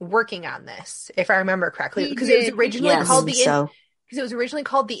working on this, if I remember correctly. Because it was originally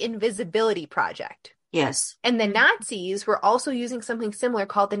called the Invisibility Project. Yes. And the Nazis were also using something similar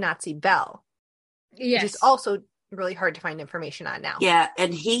called the Nazi Bell. Yes. Which is also really hard to find information on now. Yeah,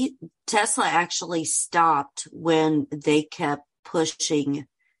 and Tesla actually stopped when they kept pushing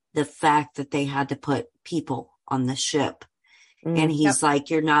the fact that they had to put people on the ship. And he's like,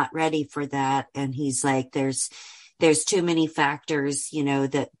 you're not ready for that. And he's like, there's too many factors,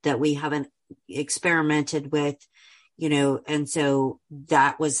 that we haven't experimented with, and so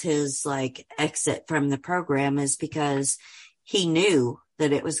that was his like exit from the program, is because he knew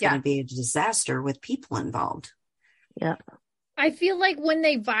that it was going to be a disaster with people involved. Yeah. I feel like when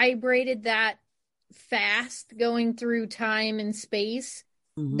they vibrated that fast going through time and space,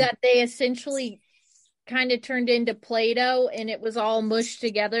 mm-hmm. that they essentially kind of turned into Play-Doh, and it was all mushed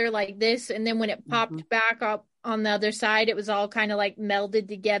together like this. And then when it popped mm-hmm. back up on the other side, it was all kind of like melded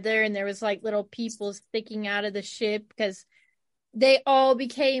together, and there was like little people sticking out of the ship because they all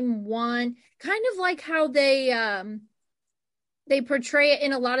became one. Kind of like how they portray it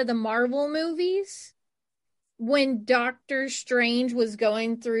in a lot of the Marvel movies. When Doctor Strange was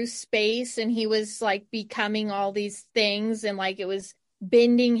going through space and he was like becoming all these things, and like it was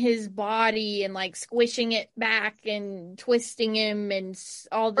bending his body and like squishing it back and twisting him, and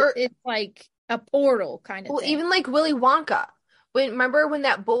all the, it's like a portal kind of thing. Even like Willy Wonka. Remember when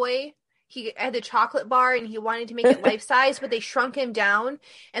that boy, he had the chocolate bar and he wanted to make it life size, but they shrunk him down,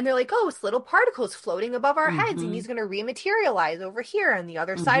 and they're like, oh, it's little particles floating above our mm-hmm. heads, and he's going to rematerialize over here on the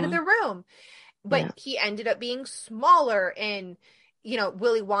other mm-hmm. side of the room. But he ended up being smaller, and,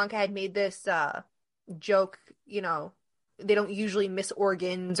 Willy Wonka had made this joke, they don't usually miss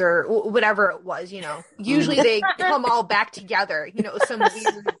organs or whatever it was, Usually they come all back together, some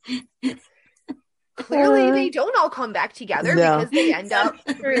weird... Clearly they don't all come back together because they end up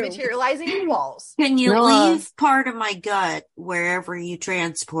materializing in walls. Can you leave part of my gut wherever you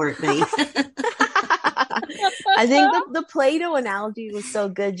transport me? I think the Play-Doh analogy was so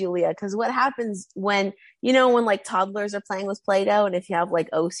good, Julia, because what happens when like toddlers are playing with Play-Doh, and if you have like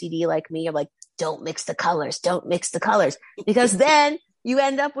OCD like me, you're like, don't mix the colors, because then you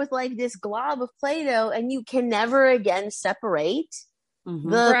end up with like this glob of Play-Doh, and you can never again separate mm-hmm.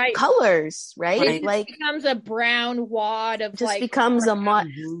 the colors, right? It like becomes a brown wad of just becomes a mud,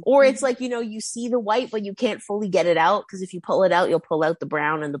 mm-hmm. or it's like, you see the white, but you can't fully get it out, because if you pull it out, you'll pull out the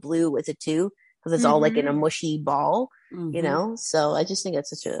brown and the blue with it too. Because it's mm-hmm. all like in a mushy ball, mm-hmm. So I just think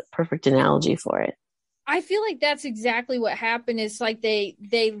it's such a perfect analogy for it. I feel like that's exactly what happened. It's like they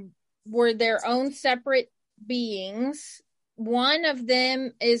were their own separate beings. One of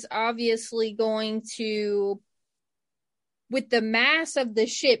them is obviously going to, with the mass of the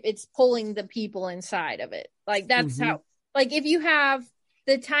ship, it's pulling the people inside of it. Like that's mm-hmm. how, like if you have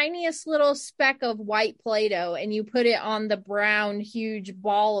the tiniest little speck of white Play-Doh and you put it on the brown huge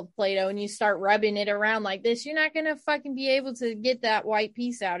ball of Play-Doh and you start rubbing it around like this, you're not going to fucking be able to get that white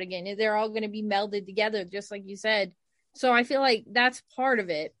piece out again. They're all going to be melded together, just like you said. So I feel like that's part of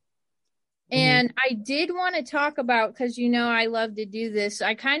it. And I did want to talk about, because you know I love to do this,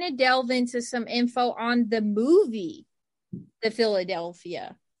 I kind of delve into some info on the movie, The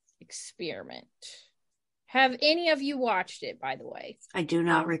Philadelphia Experiment. Have any of you watched it, by the way? I do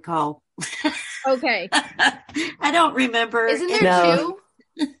not recall. Okay. I don't remember. Isn't there two?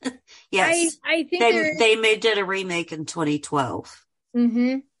 Yes. I think they did a remake in 2012.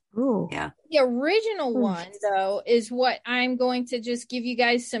 Mm-hmm. Ooh. Yeah. The original one, though, is what I'm going to just give you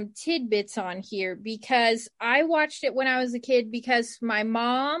guys some tidbits on here, because I watched it when I was a kid because my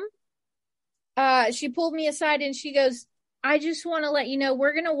mom, she pulled me aside and she goes, I just want to let you know,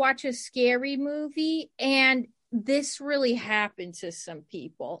 we're going to watch a scary movie and this really happened to some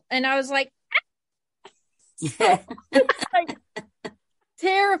people. And I was like, like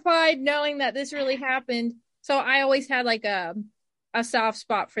terrified knowing that this really happened. So I always had like a soft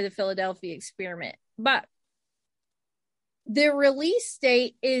spot for the Philadelphia Experiment. But the release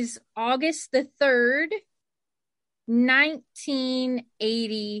date is August the 3rd,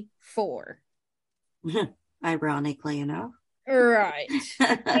 1984. Ironically enough. Right.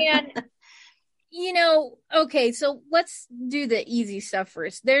 And, you know, okay, so let's do the easy stuff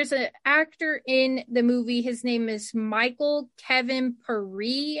first. There's an actor in the movie. His name is Michael Kevin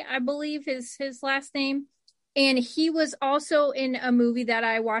Perry, I believe is his last name. And he was also in a movie that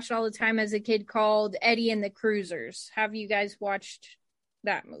I watched all the time as a kid called Eddie and the Cruisers. Have you guys watched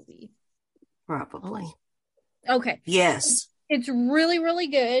that movie? Probably. Okay. Yes. It's really, really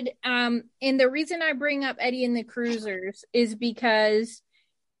good. And the reason I bring up Eddie and the Cruisers is because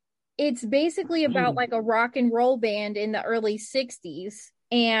it's basically about like a rock and roll band in the early 60s.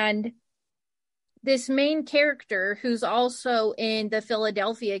 And this main character, who's also in the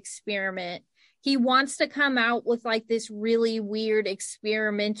Philadelphia Experiment, he wants to come out with like this really weird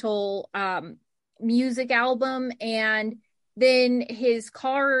experimental music album, and then his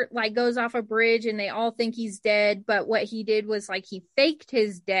car like goes off a bridge and they all think he's dead, but what he did was like he faked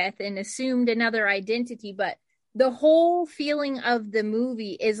his death and assumed another identity. But the whole feeling of the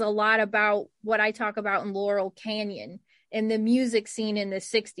movie is a lot about what I talk about in Laurel Canyon and the music scene in the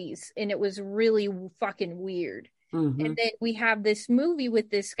 60s, and it was really fucking weird. And then we have this movie with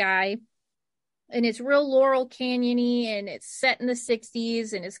this guy, and it's real Laurel Canyon-y, and it's set in the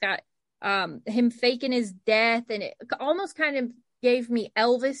 60s, and it's got him faking his death, and it almost kind of gave me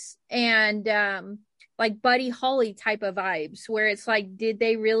Elvis and like Buddy Holly type of vibes, where it's like, did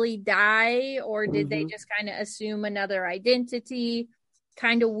they really die, or did they just kind of assume another identity?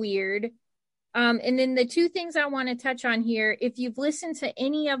 Kind of weird. And then the two things I want to touch on here, if you've listened to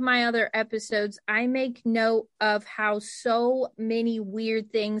any of my other episodes, I make note of how so many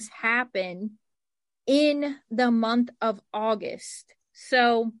weird things happen in the month of August.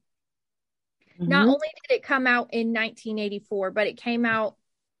 So not only did it come out in 1984, but it came out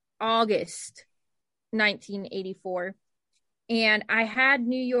August 1984. And I had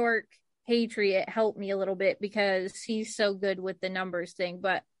New York Patriot help me a little bit because he's so good with the numbers thing.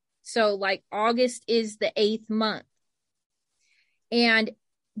 But so like August is the 8th month. And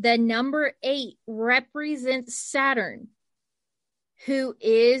the number 8 represents Saturn, who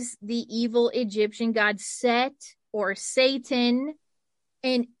is the evil Egyptian god Set or Satan.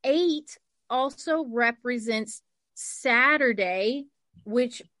 And 8 also represents Saturday,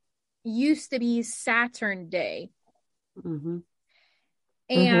 which used to be Saturn Day.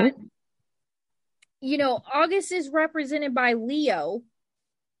 And, you know, August is represented by Leo,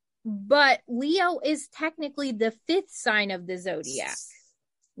 but Leo is technically the 5th sign of the zodiac,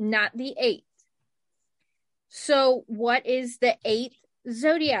 not the 8th. So what is the 8th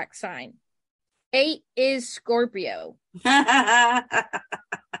zodiac sign? 8 is Scorpio.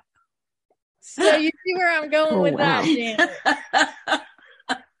 So you see where I'm going with that, Janet.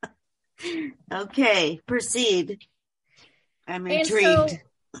 Okay, proceed. I'm intrigued.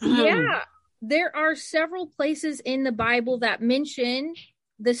 So, yeah, there are several places in the Bible that mention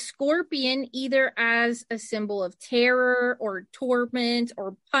the scorpion either as a symbol of terror or torment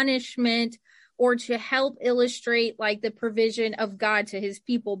or punishment, or to help illustrate like the provision of God to his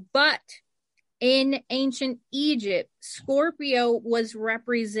people. But in ancient Egypt, Scorpio was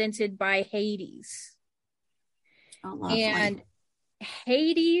represented by Hades. Oh, lovely. And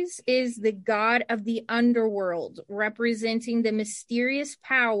Hades is the god of the underworld, representing the mysterious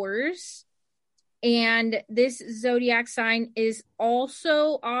powers. And this zodiac sign is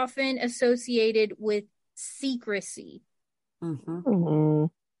also often associated with secrecy. Mm-hmm.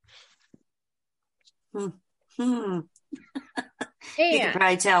 Mm. Hmm. You can And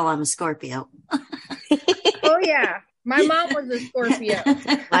probably tell I'm a Scorpio. oh yeah, my mom was a Scorpio.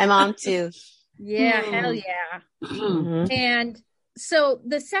 My mom too. Yeah, hell yeah. Mhm. And so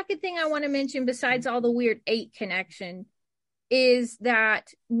the second thing I want to mention, besides all the weird 8 connection, is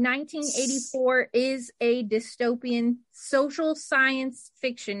that 1984 is a dystopian social science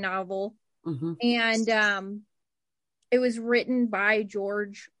fiction novel. Mm-hmm. And it was written by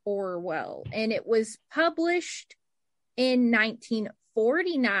George Orwell, and it was published in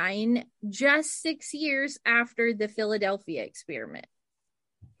 1949, just 6 years after the Philadelphia experiment.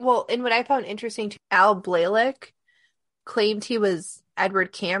 Well, and what I found interesting too, Al Blalock claimed he was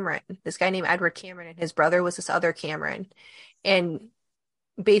Edward Cameron, this guy named Edward Cameron, and his brother was this other Cameron. And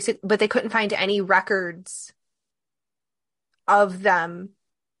but they couldn't find any records of them,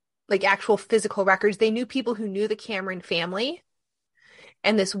 like actual physical records. They knew people who knew the Cameron family.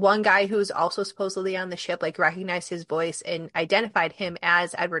 And this one guy who was also supposedly on the ship, like, recognized his voice and identified him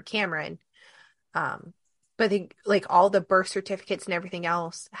as Edward Cameron. But like all the birth certificates and everything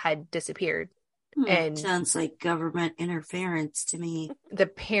else had disappeared. And sounds like government interference to me. The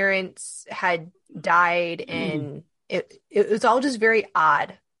parents had died, and it was all just very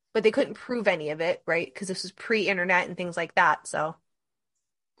odd. But they couldn't prove any of it, right? Because this was pre-internet and things like that. So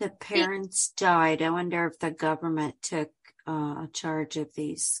the parents died. I wonder if the government took charge of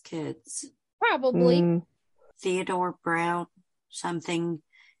these kids. Probably. Theodore Brown,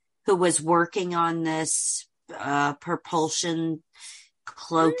 who was working on this propulsion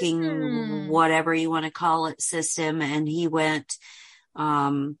cloaking, whatever you want to call it, system, and he went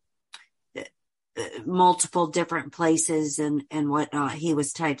multiple different places and whatnot. He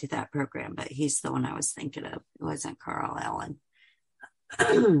was tied to that program, but he's the one I was thinking of. It wasn't Carl Allen.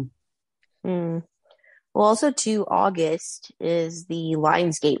 Well, also too, August is the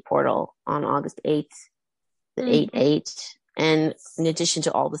Lionsgate portal on August 8th, the 8-8. And in addition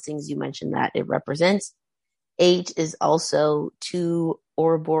to all the things you mentioned that it represents, 8 is also 2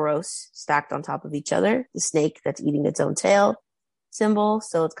 Ouroboros stacked on top of each other, the snake that's eating its own tail symbol.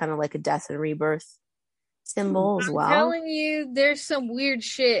 So it's kind of like a death and rebirth symbol as well. I'm telling you, there's some weird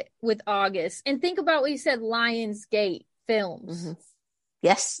shit with August. And think about what you said, Lionsgate Films. Mm-hmm.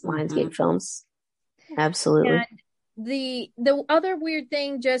 Yes, Lionsgate Films. Absolutely. And the other weird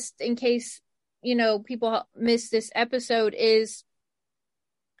thing, just in case, people miss this episode, is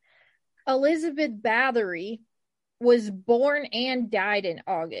Elizabeth Bathory was born and died in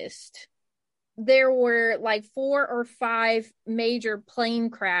August. There were like 4 or 5 major plane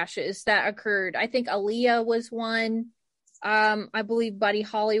crashes that occurred. I think Aaliyah was one. I believe Buddy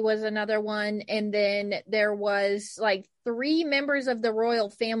Holly was another one. And then there was like 3 members of the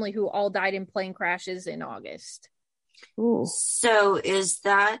royal family who all died in plane crashes in August. Ooh. So is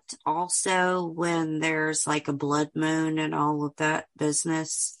that also when there's like a blood moon and all of that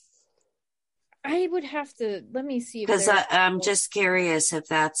business? I would have to, let me see. Because I'm just curious if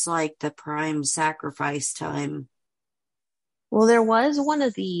that's like the prime sacrifice time. Well, there was one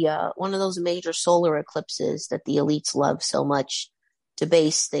of those major solar eclipses that the elites love so much to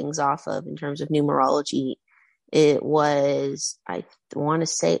base things off of in terms of numerology. It was, I want to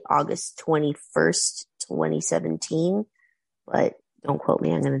say, August 21st, 2017, but don't quote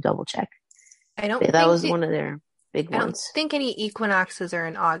me. I'm going to double check. That was one of their big ones. I don't think any equinoxes are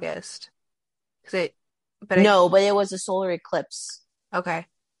in August. But it was a solar eclipse. Okay.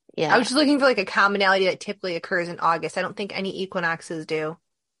 Yeah. I was just looking for like a commonality that typically occurs in August. I don't think any equinoxes do.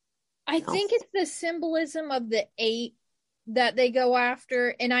 I think it's the symbolism of the 8 that they go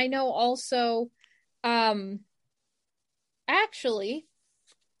after. And I know also, actually,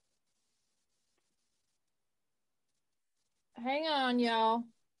 hang on, y'all.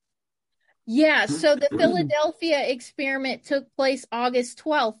 Yeah, so the Philadelphia experiment took place August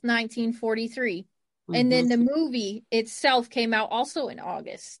 12th, 1943. And then the movie itself came out also in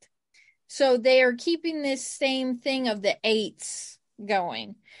August. So they are keeping this same thing of the 8s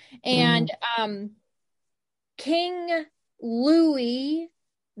going. And King Louis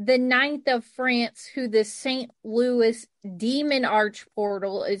the Ninth of France, who the St. Louis Demon Arch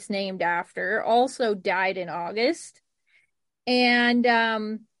Portal is named after, also died in August. And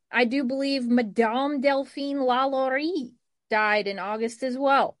I do believe Madame Delphine Lalaurie died in August as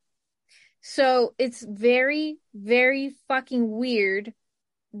well. So it's very, very fucking weird,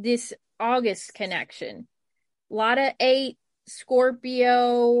 this August connection. A lot of 8,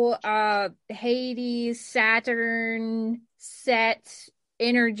 Scorpio, Hades, Saturn, Set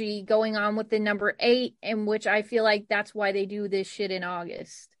energy going on with the number 8, in which I feel like that's why they do this shit in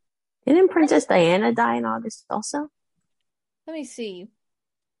August. Didn't Princess Diana die in August also? Let me see.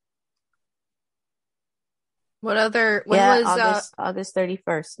 When was August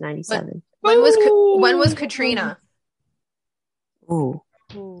 31st, 97. When was Katrina? Ooh.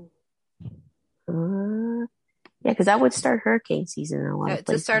 Yeah, because that would start hurricane season in a lot of It's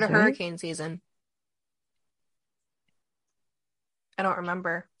places, the start of right? hurricane season. I don't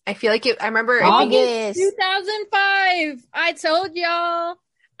remember. I feel like I remember August 2005. I told y'all.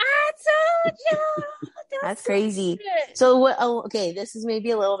 That's crazy. So okay, this is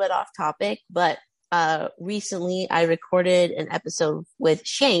maybe a little bit off topic, but recently I recorded an episode with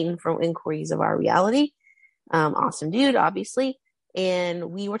Shane from Inquiries of Our Reality. Awesome dude, obviously.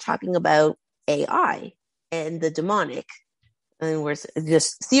 And we were talking about AI and the demonic. And we're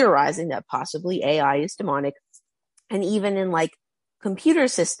just theorizing that possibly AI is demonic. And even in like computer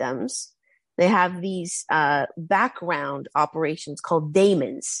systems, they have these background operations called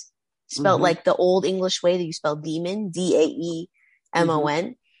daemons, spelled like the old English way that you spell demon,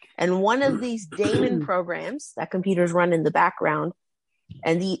 D-A-E-M-O-N. And one of these daemon programs that computers run in the background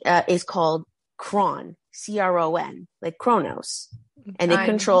and is called Cron, C-R-O-N, like Chronos. And it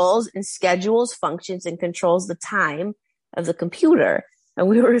controls and schedules functions and controls the time of the computer. And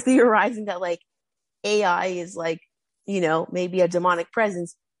we were theorizing that like AI is like, maybe a demonic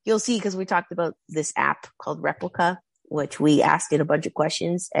presence. You'll see, because we talked about this app called Replica, which we asked it a bunch of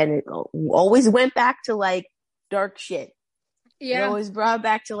questions, and it always went back to like dark shit. Yeah. It always brought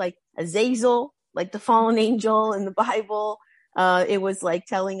back to like Azazel, like the fallen angel in the Bible. It was like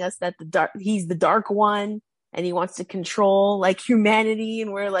telling us that he's the dark one and he wants to control like humanity.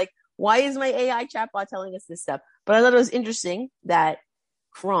 And we're like, why is my AI chatbot telling us this stuff? But I thought it was interesting that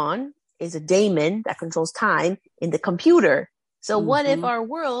Kron is a daemon that controls time in the computer. So what if our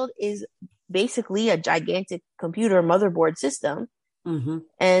world is basically a gigantic computer motherboard system, and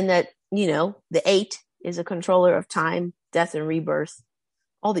that, the 8 is a controller of time, death, and rebirth,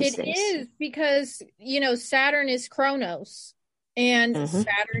 all these things. It is because, Saturn is Chronos, and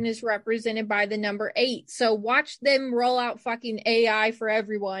Saturn is represented by the number 8. So watch them roll out fucking AI for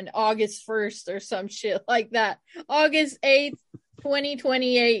everyone August 1st or some shit like that. August 8th,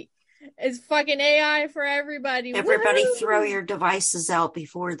 2028. It's fucking AI for everybody. Everybody throw your devices out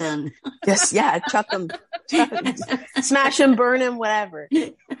before then. Just, chuck them. Smash them, burn them, whatever.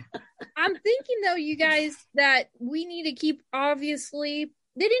 I'm thinking, though, you guys, that we need to keep, obviously...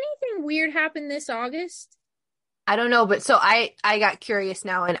 Did anything weird happen this August? I don't know, but so I got curious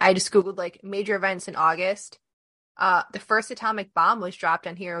now, and I just Googled, like, major events in August. The first atomic bomb was dropped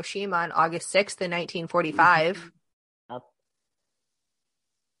on Hiroshima on August 6th in 1945.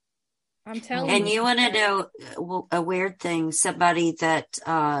 I'm telling you. And you want to know a weird thing? Somebody that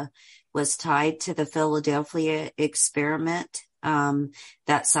was tied to the Philadelphia experiment,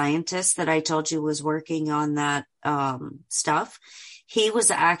 that scientist that I told you was working on that stuff, he was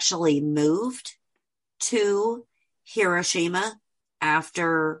actually moved to Hiroshima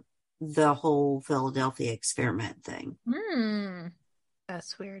after the whole Philadelphia experiment thing.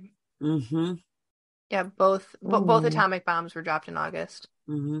 That's weird. Mm-hmm. Yeah, both atomic bombs were dropped in August.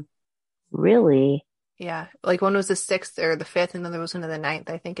 Mm-hmm. Really? Yeah, like one was the 6th or the 5th, and then there was one of the 9th,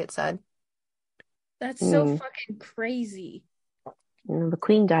 I think it said. That's so fucking crazy. The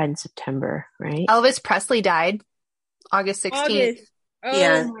Queen died in September, right? Elvis Presley died August 16th. Oh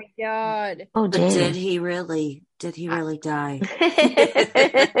yeah. My God. Oh, but did he really die?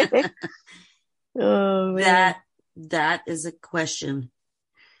 Oh, man. That is a question.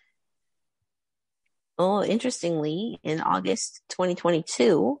 Oh, interestingly, in August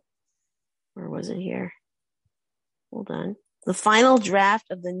 2022, where was it here? Hold on. The final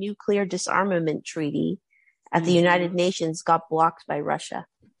draft of the nuclear disarmament treaty at the United Nations got blocked by Russia.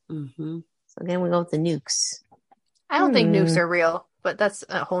 Mm-hmm. So again, we go with the nukes. I don't think nukes are real, but that's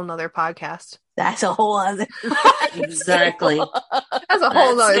a whole nother podcast. That's a whole other. Exactly. That's a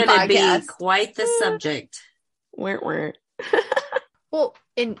whole other podcast. Be quite the subject. Weren't. Well,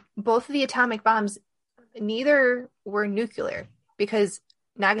 in both of the atomic bombs, neither were nuclear because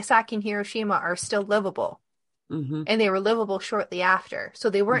Nagasaki and Hiroshima are still livable. Mm-hmm. And they were livable shortly after. So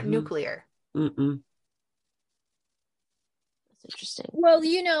they weren't nuclear. Mm-mm. That's interesting. Well,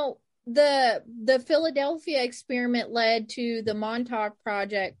 the Philadelphia experiment led to the Montauk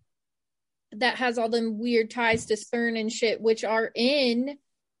Project that has all them weird ties to CERN and shit, which are in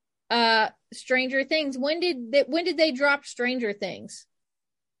Stranger Things. When did they drop Stranger Things?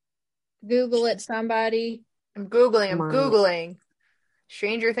 Google it, somebody. I'm Googling.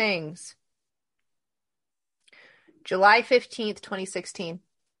 Stranger Things. July 15th, 2016.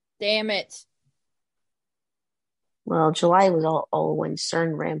 Damn it. Well, July was all when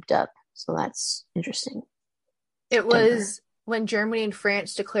CERN ramped up, so that's interesting. It was when Germany and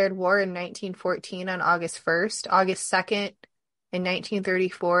France declared war in 1914 on August 1st. August 2nd, in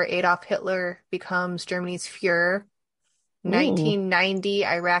 1934, Adolf Hitler becomes Germany's Führer. 1990,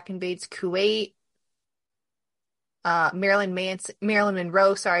 Iraq invades Kuwait. Marilyn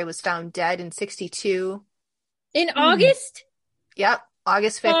Monroe, was found dead in 62. In August? Yep,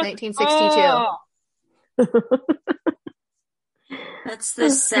 August 5th, 1962. That's the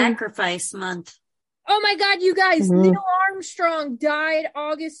sacrifice month. Oh my God, you guys! Neil Armstrong died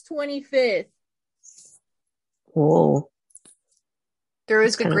August 25th. Whoa. There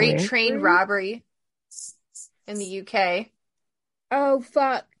was That's a great weird. train robbery in the UK. Oh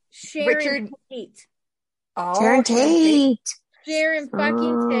fuck, Sharon Tate. Oh, Sharon Tate. Sharon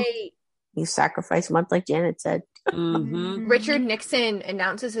fucking Tate. You sacrifice month, like Janet said. Mm-hmm. Richard Nixon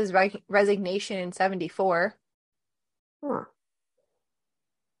announces his resignation in 74. Huh.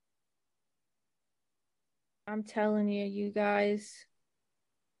 I'm telling you, you guys.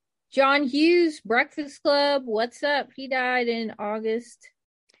 John Hughes, Breakfast Club, what's up? He died in August.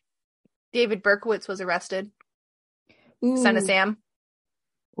 David Berkowitz was arrested. Ooh, Son of Sam.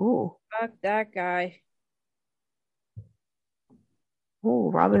 Ooh. fuck that guy.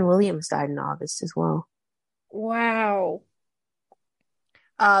 Ooh, Robin Williams died in August as well. Wow.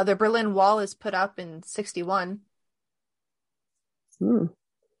 The Berlin Wall is put up in 61. Hmm.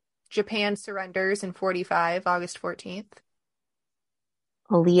 Japan surrenders in 45, August 14th.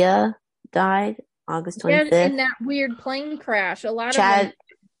 Aaliyah died August 25th. Yeah, in that weird plane crash. A lot of them.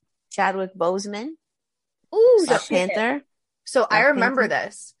 Chadwick Boseman. Ooh, Black shit. Panther. So I Black remember Panther.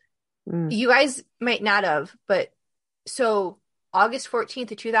 this. Mm. You guys might not have, but so August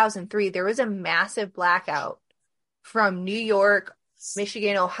 14th of 2003, there was a massive blackout from New York,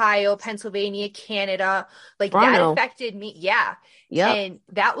 Michigan, Ohio, Pennsylvania, Canada. Like Toronto. that affected me. Yeah. Yep. And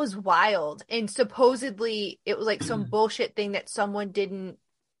that was wild. And supposedly it was like some bullshit thing that someone didn't.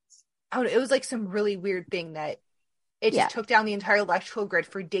 I don't know, it was like some really weird thing that it just took down the entire electrical grid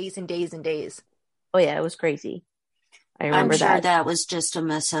for days and days and days. Oh yeah, it was crazy. I remember I'm sure that. that was just a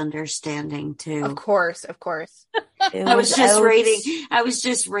misunderstanding too. Of course. I was just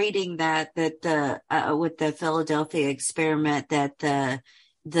reading that the with the Philadelphia experiment that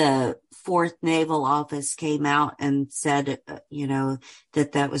the Fourth Naval Office came out and said,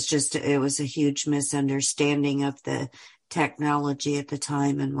 that was just, it was a huge misunderstanding of the technology at the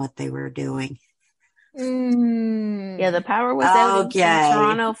time and what they were doing. Yeah, the power was out in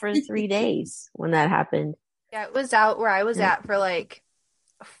Toronto for 3 days when that happened. Yeah, it was out where I was at for like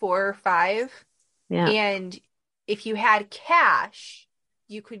 4 or 5. Yeah. And if you had cash,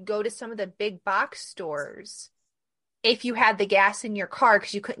 you could go to some of the big box stores if you had the gas in your car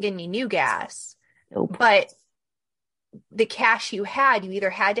because you couldn't get any new gas. Nope. But the cash you had, you either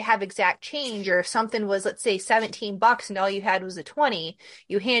had to have exact change, or if something was, let's say, $17 and all you had was a 20,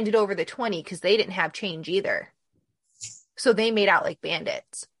 you handed over the 20 because they didn't have change either. So they made out like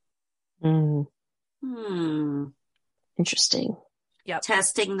bandits. Interesting. Yep.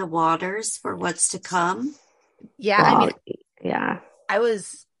 Testing the waters for what's to come. Yeah, Wow. I mean, yeah. I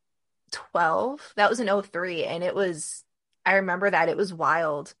was 12. That was in 03, and I remember that it was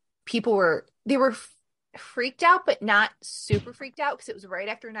wild. People were freaked out, but not super freaked out because it was right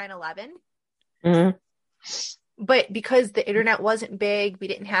after 9/11. Mm-hmm. But because the internet wasn't big, we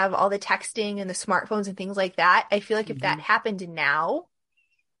didn't have all the texting and the smartphones and things like that. I feel like if that happened now,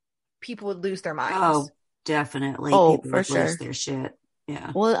 people would lose their minds. Oh, definitely. Oh, People for would sure. lose their shit.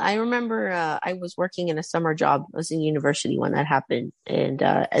 Yeah. Well, I remember I was working in a summer job. I was in university when that happened. And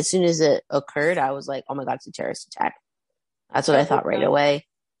as soon as it occurred, I was like, oh my God, it's a terrorist attack. That's what I thought right away.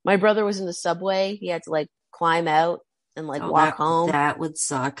 My brother was in the subway. He had to like climb out and walk home. That would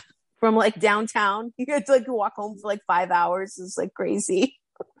suck. From like downtown. He had to like walk home for like 5 hours. It's like crazy.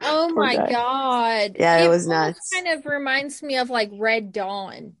 Oh my God. Yeah, it was nuts. Kind of reminds me of like Red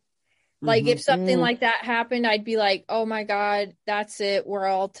Dawn. Like if something like that happened, I'd be like, oh my God, that's it. We're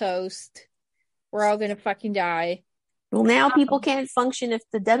all toast. We're all going to fucking die. Well, now people can't function if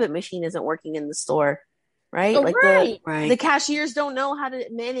the debit machine isn't working in the store, right? Oh, like right. the cashiers don't know how to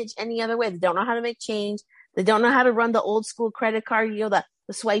manage any other way. They don't know how to make change. They don't know how to run the old school credit card, the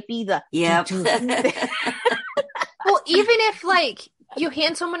swipey, Yep. Well, even if like you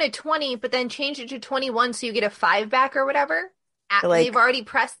hand someone a 20, but then change it to 21 so you get a 5 back or whatever, they've already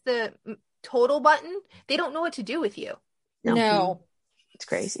pressed the total button. They don't know what to do with you. No. It's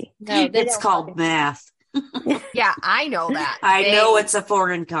crazy. No, it's called math. Yeah, I know that. I know it's a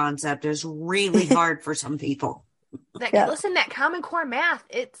foreign concept. It's really hard for some people. Listen, that Common Core math,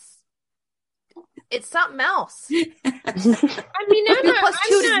 it's something else. I mean, 2 plus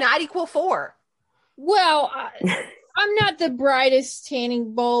 2 does not equal 4. Well, I'm not the brightest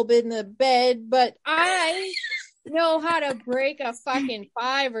tanning bulb in the bed, but I know how to break a fucking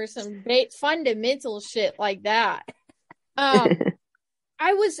 5 or some fundamental shit like that.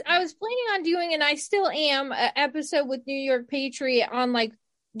 I was planning on doing, and I still am, an episode with New York Patriot on like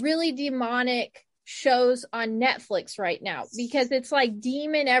really demonic shows on Netflix right now, because it's like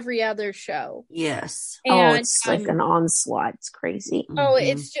demon every other show. Yes. And it's like an onslaught. It's crazy.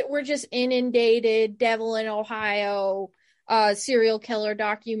 We're just inundated. Devil in Ohio, serial killer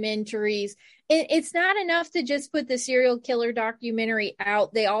documentaries. It's not enough to just put the serial killer documentary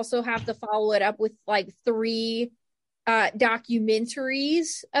out. They also have to follow it up with like 3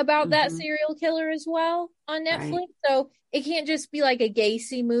 documentaries about that serial killer as well on Netflix. Right. So it can't just be like a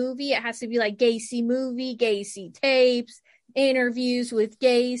Gacy movie. It has to be like Gacy movie, Gacy tapes, interviews with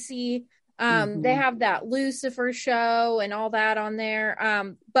Gacy. They have that Lucifer show and all that on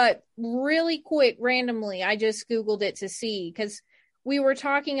there. But really quick, randomly, I just Googled it to see, because we were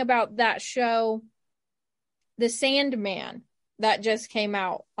talking about that show, The Sandman, that just came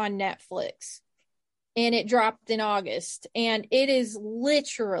out on Netflix. And it dropped in August. And it is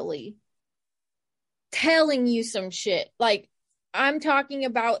literally telling you some shit. Like, I'm talking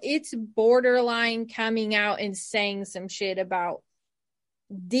about, it's borderline coming out and saying some shit about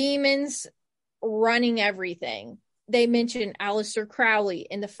demons running everything. They mentioned Aleister Crowley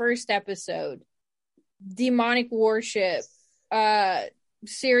in the first episode, demonic worship,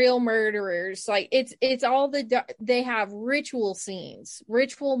 serial murderers. Like, it's all they have ritual scenes,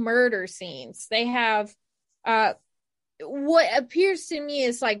 ritual murder scenes. They have what appears to me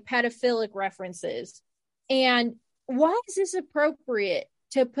is like pedophilic references. And why is this appropriate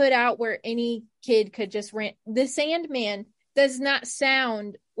to put out where any kid could just rent? The Sandman does not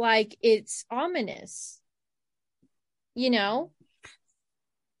sound like it's ominous, you know?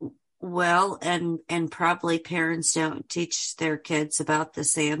 Well, and probably parents don't teach their kids about the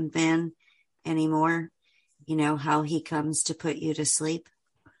Sandman anymore. You know, how he comes to put you to sleep.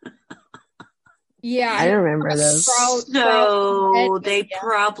 Yeah, I remember those. So they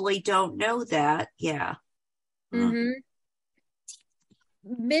probably don't know that. Yeah.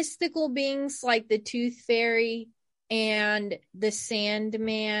 Mystical beings like the Tooth Fairy and the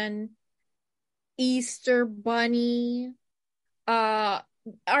Sandman, Easter Bunny, are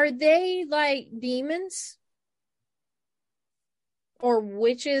they like demons or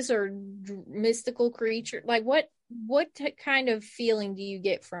witches or mystical creatures? Like, what kind of feeling do you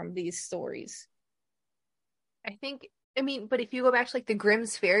get from these stories? But if you go back to like the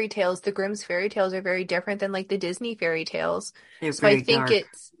Grimm's fairy tales are very different than like the Disney fairy tales. They're so very I think dark.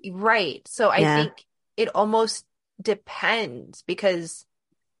 It's right. So I think it almost depends, because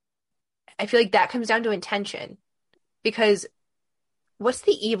I feel like that comes down to intention. Because what's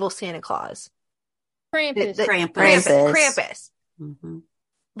the evil Santa Claus? Krampus. Krampus. Mm-hmm.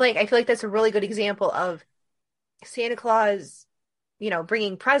 Like, I feel like that's a really good example of Santa Claus,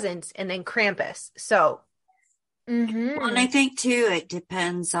 bringing presents, and then Krampus. So. Well, and I think too, it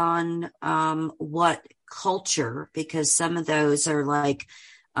depends on what culture, because some of those are like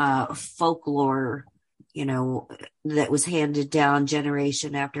folklore, that was handed down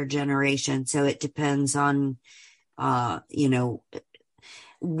generation after generation. So it depends on,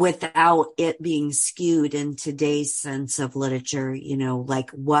 without it being skewed in today's sense of literature, like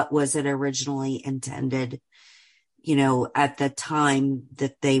what was it originally intended, at the time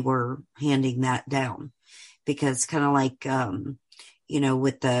that they were handing that down. Because kind of like,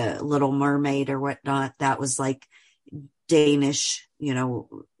 with the Little Mermaid or whatnot, that was like Danish,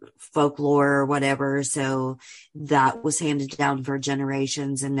 folklore or whatever. So that was handed down for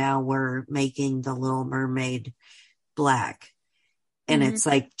generations. And now we're making the Little Mermaid black. And it's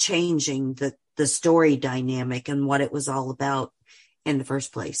like changing the story dynamic and what it was all about in the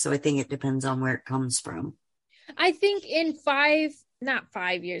first place. So I think it depends on where it comes from. I think in not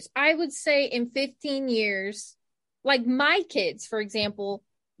 5 years, I would say in 15 years, like my kids, for example,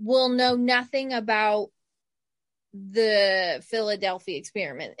 will know nothing about the Philadelphia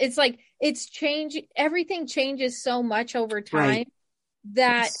experiment. It's like, it's changed. Everything changes so much over time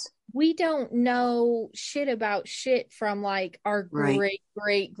that we don't know shit about shit from like our great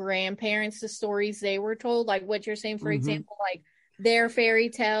grandparents, the stories they were told, like what you're saying, for example, like their fairy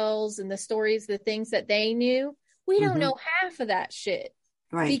tales and the stories, the things that they knew. We don't know half of that shit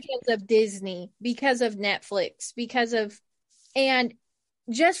because of Disney, because of Netflix, and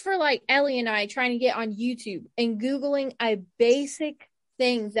just for like Ellie and I trying to get on YouTube and Googling a basic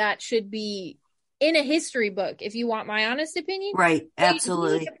thing that should be in a history book, if you want my honest opinion. Right.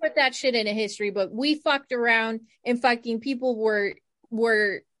 Absolutely. We need to put that shit in a history book. We fucked around and fucking people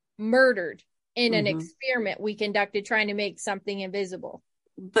were murdered in an experiment we conducted trying to make something invisible.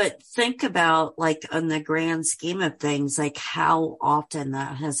 But think about, like, on the grand scheme of things, like how often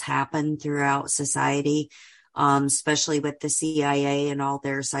that has happened throughout society, especially with the CIA and all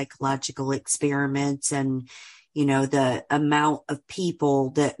their psychological experiments, and, you know, the amount of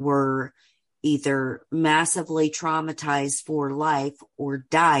people that were either massively traumatized for life or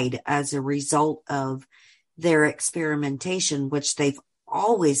died as a result of their experimentation, which they've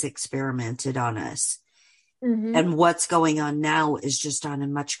always experimented on us. And what's going on now is just on a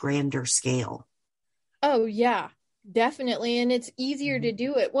much grander scale. Oh, yeah, definitely. And it's easier to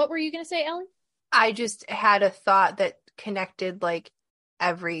do it. What were you going to say, Ellie? I just had a thought that connected like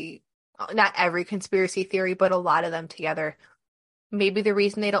not every conspiracy theory, but a lot of them together. Maybe the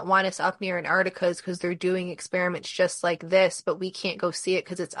reason they don't want us up near Antarctica is because they're doing experiments just like this, but we can't go see it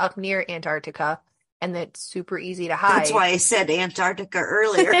because it's up near Antarctica. And it's super easy to hide. That's why I said Antarctica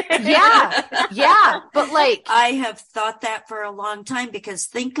earlier. Yeah. But like, I have thought that for a long time, because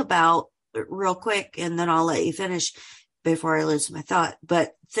think about, real quick, and then I'll let you finish before I lose my thought.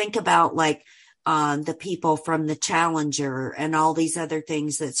 But think about, like, the people from the Challenger and all these other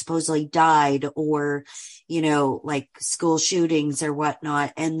things that supposedly died, or, you know, like school shootings or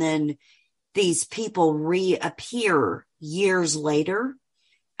whatnot. And then these people reappear years later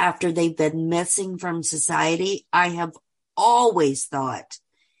after they've been missing from society. I have always thought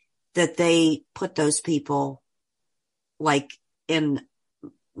that they put those people, like, in,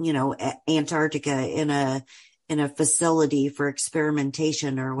 you know, Antarctica in a facility for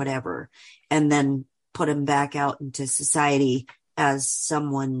experimentation or whatever, and then put them back out into society as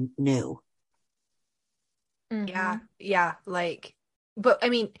someone new. Yeah. Like, but I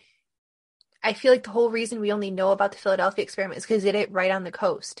mean, I feel like the whole reason we only know about the Philadelphia experiment is because it hit right on the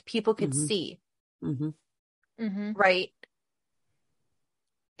coast. People could see. Right?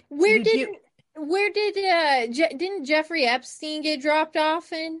 Didn't Jeffrey Epstein get dropped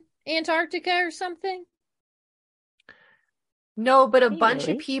off in Antarctica or something? No, but a bunch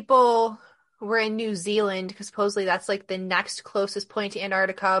of people were in New Zealand, because supposedly that's like the next closest point to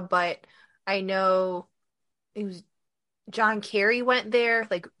Antarctica. But I know it was John Kerry went there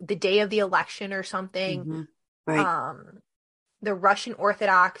like the day of the election or something. Right. The Russian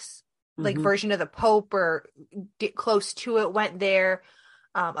Orthodox like version of the Pope, or get close to it, went there.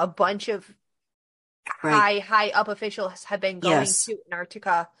 A bunch of high up officials have been going to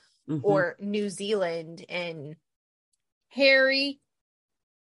Antarctica or New Zealand. And Harry,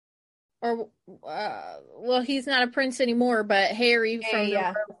 or well, he's not a prince anymore, but Harry from the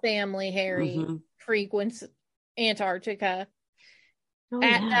royal family, Harry frequents Antarctica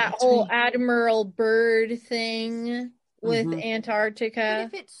at that whole Admiral Byrd thing with Antarctica.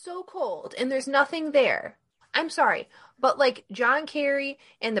 But if it's so cold and there's nothing there, I'm sorry, but like John Kerry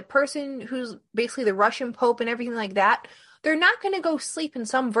and the person who's basically the Russian Pope and everything like that, they're not going to go sleep in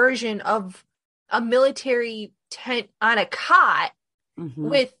some version of a military tent on a cot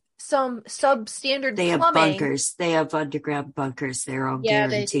with some substandard They have plumbing. bunkers. They have underground bunkers there, I'll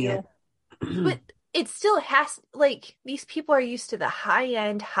guarantee it. But it still has, like, these people are used to the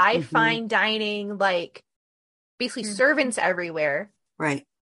high-end, fine dining, like, basically servants everywhere. Right.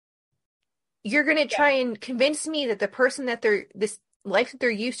 You're going to try and convince me that the person that this life that they're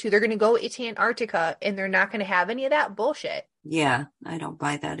used to, they're going to go to Antarctica and they're not going to have any of that bullshit. Yeah, I don't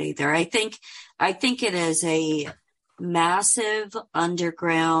buy that either. I think it is a massive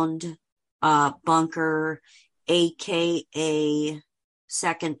underground bunker, aka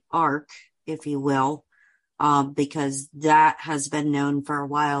second ark, if you will, because that has been known for a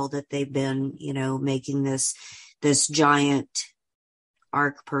while that they've been, you know, making this giant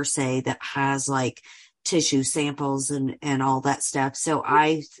ark per se that has like tissue samples and all that stuff. So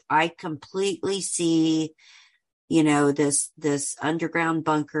I completely see, you know, this underground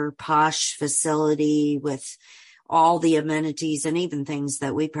bunker, posh facility with all the amenities and even things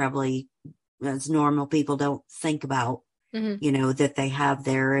that we probably as normal people don't think about, you know, that they have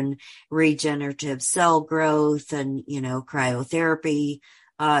there, and regenerative cell growth and, you know, cryotherapy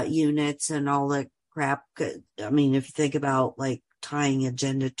units and all that crap. I mean, if you think about like tying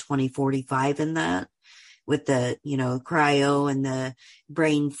Agenda 2045 in that with the, you know, cryo and the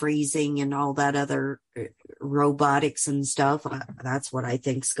brain freezing and all that other robotics and stuff, that's what I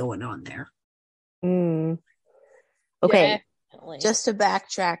think's going on there. Okay. Definitely. Just to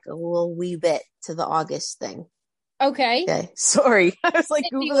backtrack a little wee bit to the August thing. Okay. Sorry. I was like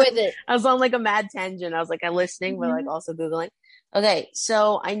Googling. I was on like a mad tangent. I was like, I'm listening, but like also Googling. Okay.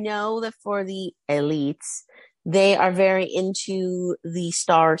 So I know that for the elites, they are very into the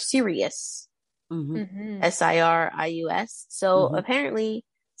star Sirius. Sirius. So apparently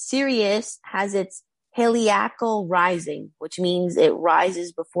Sirius has its heliacal rising, which means it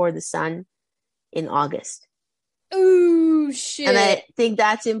rises before the sun in August. Ooh, shit. And I think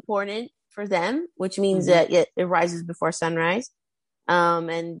that's important for them, which means that it rises before sunrise.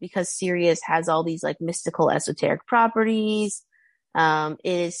 And because Sirius has all these like mystical esoteric properties, it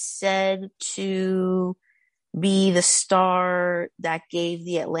is said to be the star that gave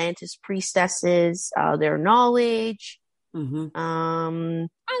the Atlantis priestesses their knowledge. Mm-hmm. I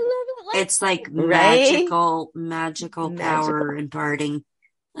love it. It's like Right? magical power imparting.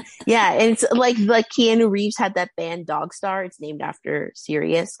 Yeah, and it's like Keanu Reeves had that band Dog Star. It's named after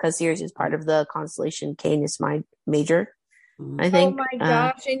Sirius because Sirius is part of the constellation Canis Major. I think. Oh my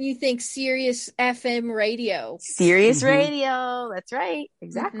gosh! And you think Sirius FM radio? Sirius radio. That's right.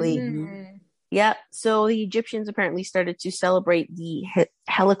 Exactly. Mm-hmm. Yeah. So the Egyptians apparently started to celebrate the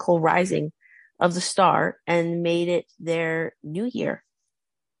helical rising of the star and made it their new year.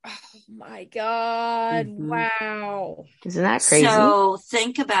 Oh my God. Wow. Isn't that crazy? So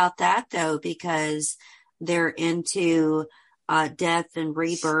think about that though, because they're into death and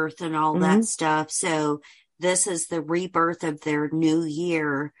rebirth and all that stuff. So this is the rebirth of their new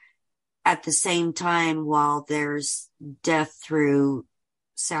year at the same time while there's death through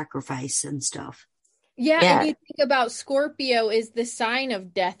sacrifice and stuff. Yeah. And you think about Scorpio is the sign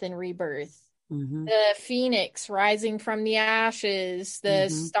of death and rebirth. The phoenix rising from the ashes, the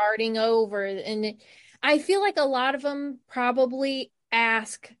starting over. And I feel like a lot of them probably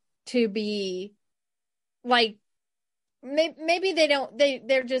ask to be like, maybe they don't,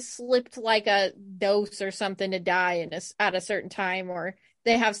 they're just slipped like a dose or something to die at a certain time, or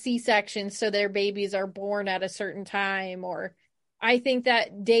they have C-sections so their babies are born at a certain time. Or I think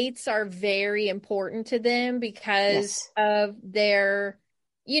that dates are very important to them because of their,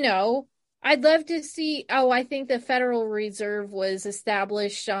 I'd love to see. Oh, I think the Federal Reserve was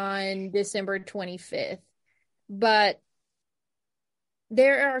established on December 25th. But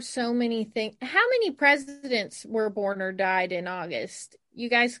there are so many things. How many presidents were born or died in August?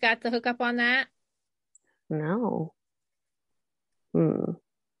 You guys got the hookup on that? No.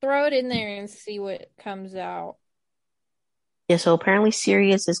 Throw it in there and see what comes out. Yeah, so apparently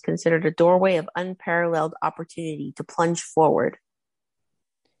Sirius is considered a doorway of unparalleled opportunity to plunge forward.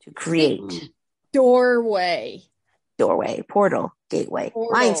 To create. Doorway, portal, gateway,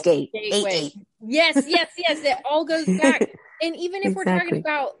 Lionsgate, 8-8. Yes. It all goes back. And even if we're talking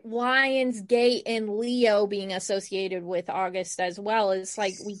about Lionsgate and Leo being associated with August as well, it's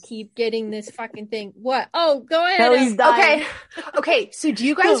like we keep getting this fucking thing. What? Oh, go ahead. No, he's dying. Okay. So do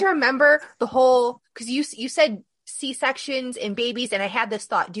you guys remember the whole, because you said C-sections and babies, and I had this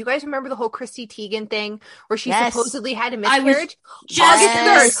thought. Do you guys remember the whole Chrissy Teigen thing where she supposedly had a miscarriage?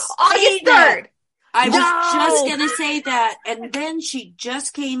 August 3rd. I was just going to say that. And then she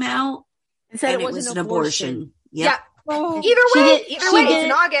just came out and said it was an abortion. Yep. Yeah. Oh. Either way, it's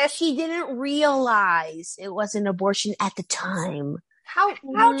in August. She didn't realize it was an abortion at the time. How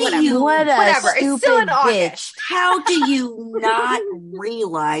do you? Whatever. It's still in August. How do you not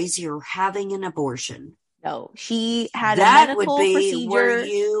realize you're having an abortion? No, she had that a medical would be, procedure. Were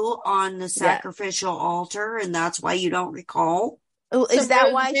you on the sacrificial altar and that's why you don't recall? Oh, is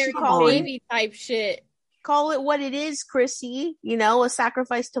that why she called it baby type shit? Call it what it is, Chrissy. A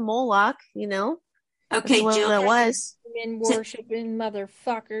sacrifice to Moloch, Okay, Julia, that was. Men worshiping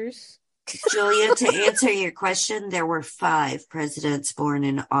motherfuckers. Julia, to answer your question, there were 5 presidents born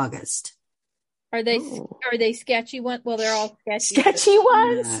in August. Are they sketchy ones? Well, they're all sketchy. Sketchy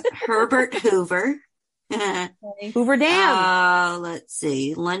ones. Herbert Hoover. Hoover Dam. Let's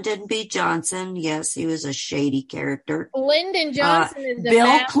see. Lyndon B. Johnson. Yes, he was a shady character. Lyndon Johnson is a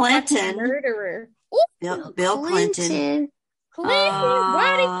Bill Clinton. murderer. Bill Clinton.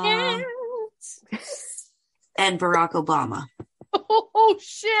 Clinton, and Barack Obama. Oh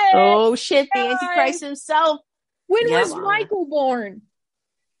shit! The Antichrist himself. When was Michael born?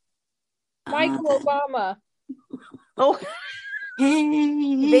 Michael Obama. Oh,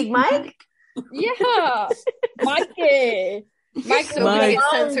 Big Mike. Yeah, Mikey. So Mike.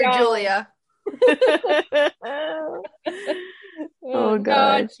 Censor Julia. Oh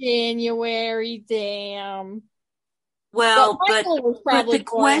God, January, damn. Well, but the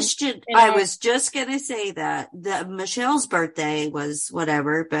question, I was just going to say that Michelle's birthday was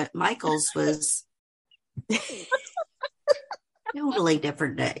whatever, but Michael's was totally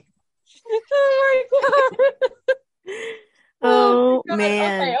different day. Oh my God. Oh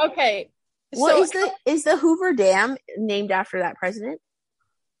man. Okay. What is the Hoover Dam named after that president?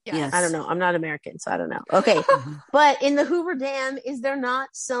 Yes. I don't know. I'm not American, so I don't know. Okay. But in the Hoover Dam, is there not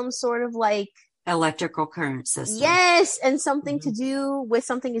some sort of like Electrical current system. Yes, and something to do with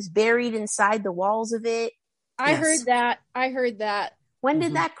something is buried inside the walls of it. I heard that. When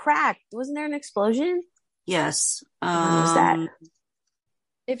did that crack? Wasn't there an explosion? Yes. When was that?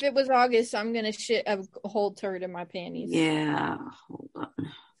 If it was August, I'm gonna shit a whole turd in my panties. Yeah. Hold on.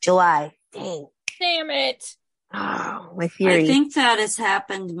 July. Dang. Damn it. Oh, my theory. I think that has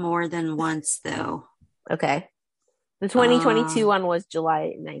happened more than once, though. Okay. The 2022 one was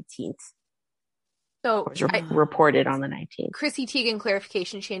July 19th. So it was reported on the 19th. Chrissy Teigen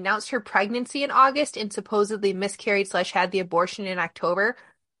clarification. She announced her pregnancy in August and supposedly miscarried / had the abortion in October.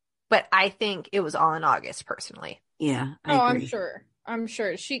 But I think it was all in August, personally. Yeah. I agree. I'm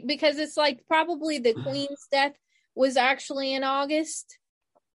sure. Because it's like probably the Queen's death was actually in August.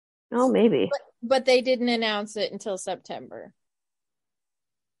 Oh, maybe. But they didn't announce it until September.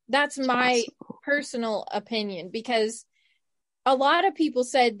 That's my personal opinion, because a lot of people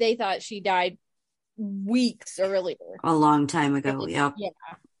said they thought she died weeks earlier. A long time ago, yep.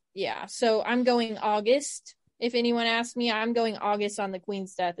 Yeah. So I'm going August. If anyone asks me, I'm going August on the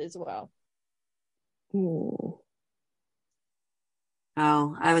Queen's death as well. Ooh.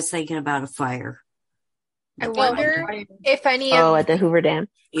 Oh, I was thinking about a fire. I wonder if any of at the Hoover Dam.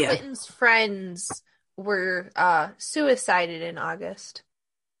 Clinton's friends were suicided in August.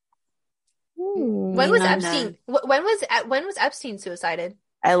 When was Epstein? When was Epstein suicided?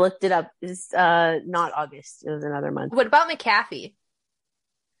 I looked it up. It's not August. It was another month. What about McAfee?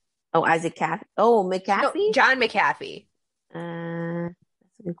 Oh, Isaac McAfee. Oh, McAfee? No, John McAfee. That's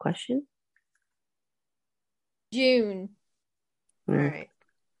a good question. June. All right.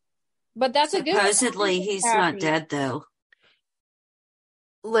 But that's a good one. Supposedly he's not dead, though.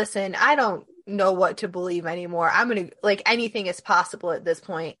 Listen, I don't know what to believe anymore. I'm gonna anything is possible at this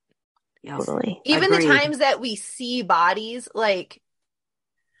point. Totally. Even the times that we see bodies, who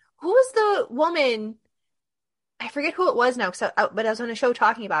was the woman? I forget who it was now, but I was on a show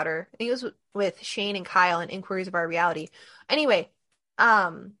talking about her. I think it was with Shane and Kyle in Inquiries of Our Reality. Anyway,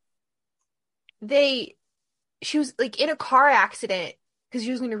 she was in a car accident because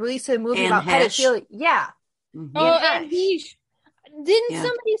she was going to release a movie about pedophilia. Yeah. Mm-hmm. Oh, and didn't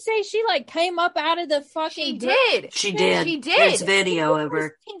somebody say she came up out of the fucking? She did. There's video of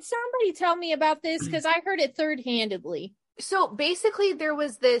her. Can somebody tell me about this? Because I heard it third-handedly. So basically, there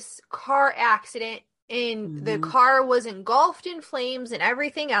was this car accident, and the car was engulfed in flames and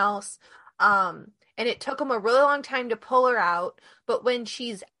everything else. And it took them a really long time to pull her out. But when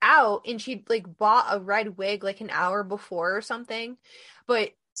she's out, and she'd bought a red wig an hour before or something,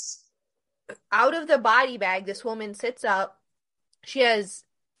 but out of the body bag, this woman sits up. She has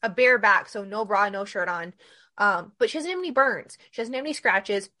a bare back, so no bra, no shirt on. But she doesn't have any burns. She doesn't have any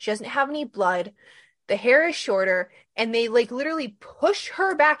scratches. She doesn't have any blood. The hair is shorter, and they literally push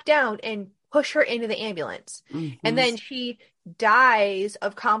her back down and push her into the ambulance. Mm-hmm. And then she dies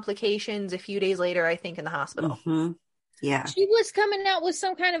of complications a few days later, I think, in the hospital. Mm-hmm. Yeah. She was coming out with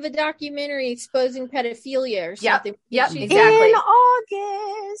some kind of a documentary exposing pedophilia or something. Yep, exactly. In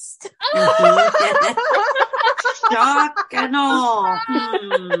August. Shock and all.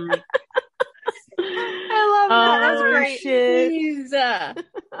 I love that. That's great. Shit.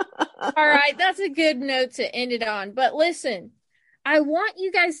 All right, that's a good note to end it on. But listen, I want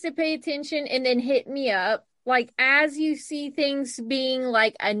you guys to pay attention and then hit me up. As you see things being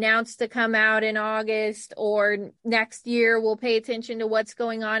announced to come out in August, or next year, we'll pay attention to what's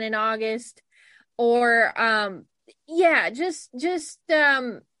going on in August. Or, just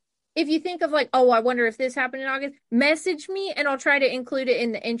if you think of I wonder if this happened in August, message me and I'll try to include it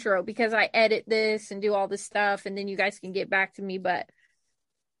in the intro, because I edit this and do all this stuff, and then you guys can get back to me. But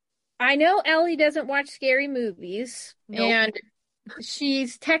I know Ellie doesn't watch scary movies. Nope. And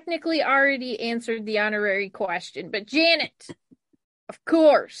she's technically already answered the honorary question. But Janet, of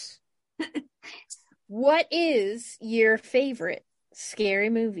course, what is your favorite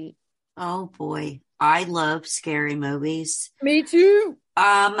scary movie? Oh boy, I love scary movies. Me too.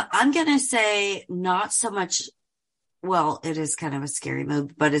 I'm gonna say not so much. Well, it is kind of a scary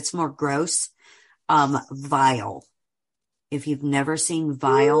movie, but it's more gross. Vile. If you've never seen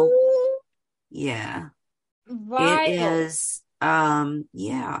Vile, yeah, Vile. It is.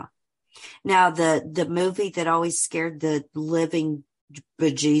 Yeah. Now the movie that always scared the living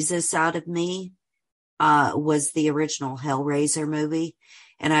bejesus out of me, was the original Hellraiser movie.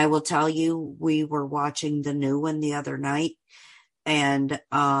 And I will tell you, we were watching the new one the other night, and,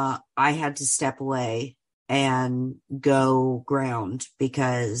 I had to step away and go ground,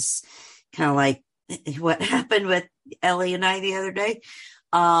 because kind of like what happened with Ellie and I the other day.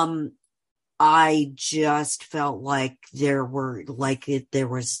 I just felt like there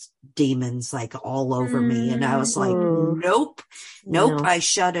was demons like all over me. And I was like, nope. No. I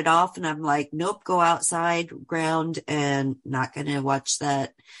shut it off and I'm like, nope, go outside, ground, and not going to watch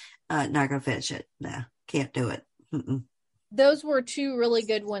that. Not going to finish it. Nah, can't do it. Mm-mm. Those were two really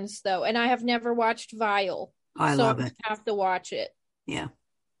good ones, though. And I have never watched Vile. I love it. I have to watch it. Yeah.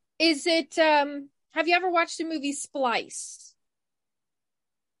 Is it, have you ever watched the movie Splice?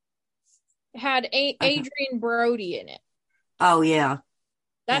 It had Adrian Brody in it. Oh, yeah.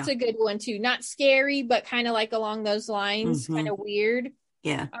 That's a good one, too. Not scary, but kind of like along those lines. Mm-hmm. Kind of weird.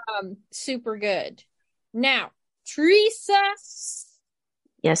 Yeah. Super good. Now, Teresa.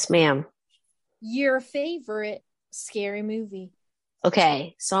 Yes, ma'am. Your favorite scary movie?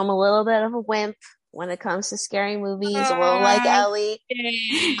 Okay, so I'm a little bit of a wimp when it comes to scary movies, a little like Ellie.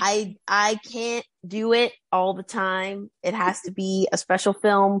 I can't do it all the time. It has to be a special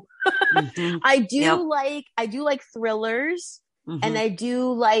film. Mm-hmm. I do like thrillers, and I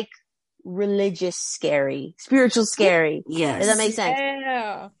do like religious scary, spiritual scary. Yes. Does that make sense?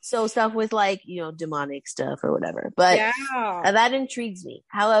 Yeah. So stuff with like, demonic stuff or whatever. But that intrigues me.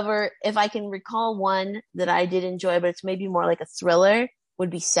 However, if I can recall one that I did enjoy, but it's maybe more like a thriller, would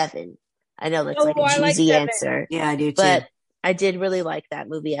be Seven. I know that's like a cheesy answer. Yeah, I do too. But I did really like that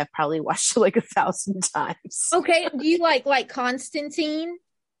movie. I've probably watched it like 1,000 times. Okay. Do you like Constantine?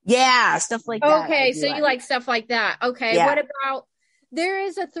 Yeah, stuff like that. Okay, so you like stuff like that. Okay, Yeah. What about, there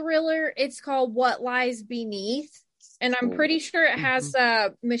is a thriller, it's called What Lies Beneath, and I'm pretty sure it has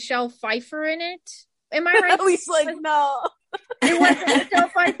Michelle Pfeiffer in it. Am I right? He's like, no. It wasn't Michelle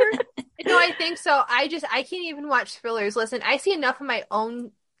Pfeiffer? No, I think so. I can't even watch thrillers. Listen, I see enough of my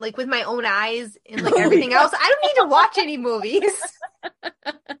own, like with my own eyes and like everything else. I don't need to watch any movies.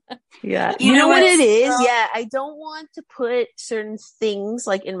 Yeah. You know what it is? Yeah. I don't want to put certain things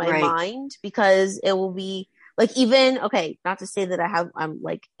like in my mind because it will be like, even, okay, not to say that I'm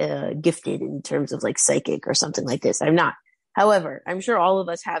like gifted in terms of like psychic or something like this. I'm not. However, I'm sure all of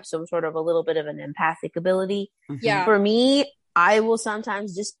us have some sort of a little bit of an empathic ability. Yeah. For me, I will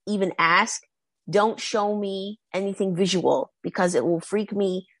sometimes just even ask, don't show me anything visual because it will freak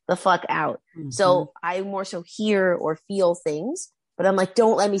me the fuck out. Mm-hmm. So I more so hear or feel things, but I'm like,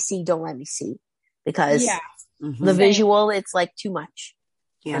 don't let me see because the visual, it's like too much.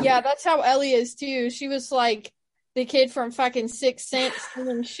 Yeah, that's how Ellie is too. She was like the kid from fucking Sixth Sense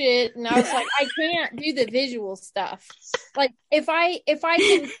and shit, and I was like, I can't do the visual stuff. Like if I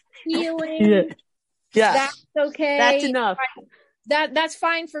can feel it, that's okay. That's enough. That's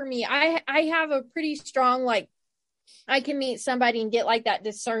fine for me. I have a pretty strong, like, I can meet somebody and get like that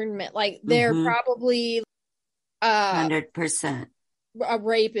discernment. Like they're probably 100% a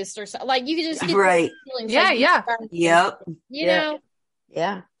rapist or something. Like you can just get feelings. Yeah, like, Yep. You know?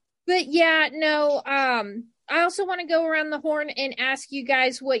 Yeah. But yeah, no, I also want to go around the horn and ask you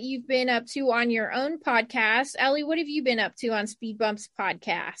guys what you've been up to on your own podcast. Ellie, what have you been up to on Speed Bumps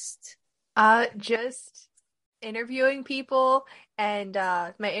podcast? Just interviewing people, and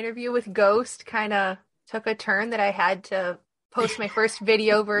my interview with Ghost kind of took a turn that I had to post my first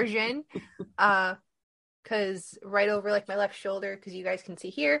video version. Because right over like my left shoulder, because you guys can see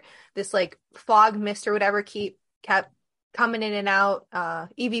here, this like fog mist or whatever kept coming in and out.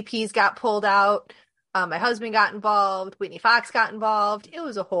 EVPs got pulled out. My husband got involved. Whitney Fox got involved. It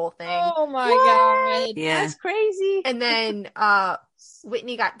was a whole thing. Oh my God. Yeah. That's crazy. And then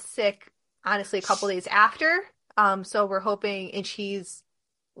Whitney got sick, honestly, a couple days after. So we're hoping, and she's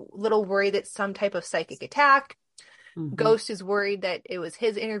a little worried that some type of psychic attack. Mm-hmm. Ghost is worried that it was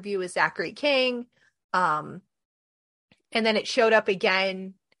his interview with Zachary King. And then it showed up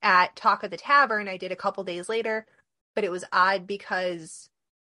again at Talk of the Tavern. I did a couple days later, but it was odd because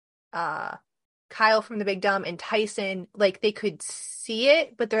Kyle from The Big Dumb and Tyson, like they could see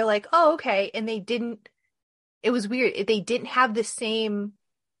it, but they're like, oh, okay. And they didn't, it was weird. They didn't have the same,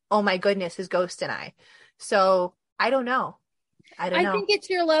 oh my goodness, as Ghost and I. So I don't know. I think it's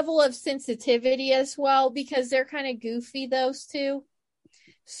your level of sensitivity as well, because they're kind of goofy, those two.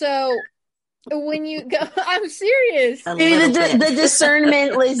 So when you go, I'm serious. The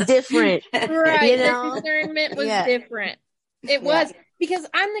discernment was different. Right. The discernment was different. It was, because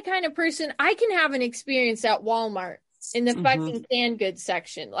I'm the kind of person, I can have an experience at Walmart in the fucking canned goods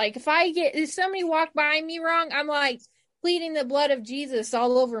section. Like if somebody walked by me wrong, I'm like pleading the blood of Jesus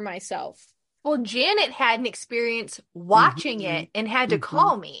all over myself. Well, Janet had an experience watching it and had to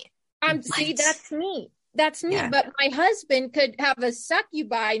call me. See, that's me. That's me. Yeah. But my husband could have a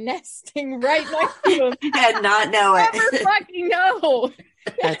succubi nesting right next to him and not know it. Never fucking know.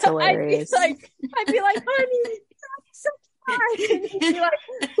 That's hilarious. I'd be like, honey, And he'd be like,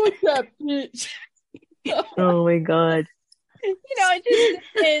 what's up, bitch? Oh my God. It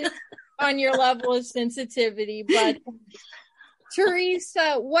just depends on your level of sensitivity. But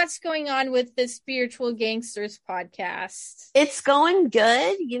Teresa, what's going on with the Spiritual Gangsters podcast? It's going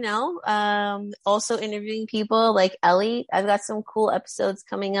good, also interviewing people like Ellie. I've got some cool episodes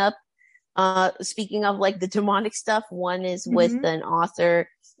coming up. Speaking of like the demonic stuff, one is with an author.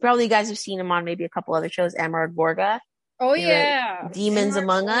 Probably you guys have seen him on maybe a couple other shows, Emerald Gorga. Oh, yeah. Demons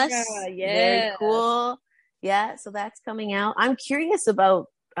Emerald Among Gorga, Us. yes. Very cool. Yeah, so that's coming out. I'm curious about,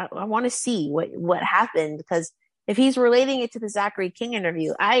 I want to see what happened, because if he's relating it to the Zachary King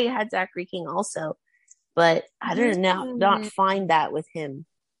interview, I had Zachary King also, but I didn't not find that with him.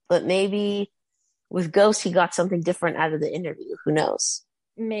 But maybe with Ghost, he got something different out of the interview. Who knows?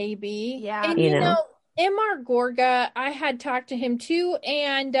 Maybe. Yeah. And Mr. Gorga, I had talked to him too.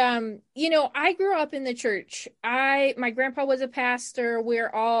 And, I grew up in the church. My grandpa was a pastor. We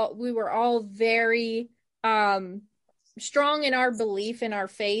were all very strong in our belief in our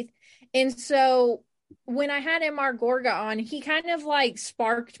faith. And so when I had Mr. Gorga on, he kind of like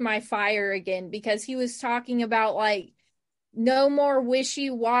sparked my fire again, because he was talking about like no more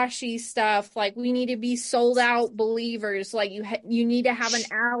wishy-washy stuff. Like, we need to be sold out believers. Like, you need to have an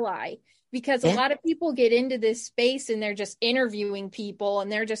ally, because a lot of people get into this space and they're just interviewing people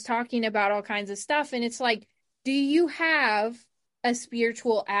and they're just talking about all kinds of stuff. And it's like, do you have a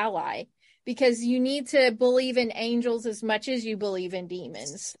spiritual ally? Because you need to believe in angels as much as you believe in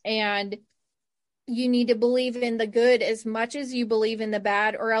demons. And you need to believe in the good as much as you believe in the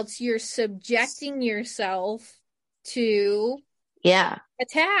bad, or else you're subjecting yourself to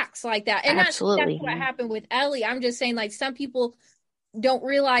attacks like that. And absolutely, that's what happened with Ellie. I'm just saying, like, some people don't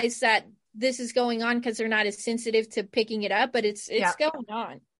realize that this is going on because they're not as sensitive to picking it up, but it's going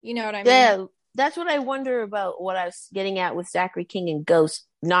on. You know what I mean? Yeah, that's what I wonder about, what I was getting at with Zachary King and Ghost.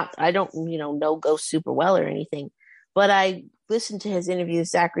 I don't know Ghost super well or anything, but I listened to his interview with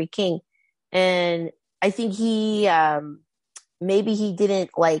Zachary King, and I think he maybe he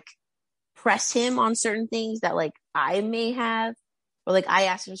didn't like press him on certain things that like I may have, or like I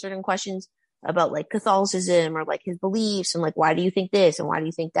asked him certain questions about like Catholicism or like his beliefs and like, why do you think this and why do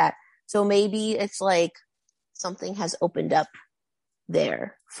you think that? So maybe it's like something has opened up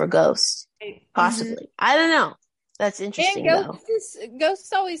there for Ghost, possibly. I don't know. That's interesting. And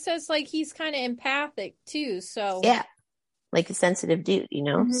Ghost always says like he's kind of empathic too. So yeah, like a sensitive dude,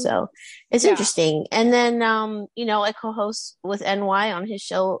 So it's interesting. And then I co-host with NY on his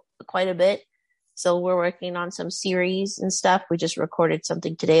show quite a bit. So we're working on some series and stuff. We just recorded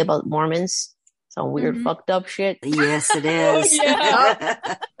something today about Mormons. Some weird fucked up shit. Yes, it is.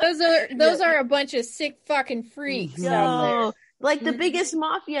 Those are a bunch of sick fucking freaks out there. Like the biggest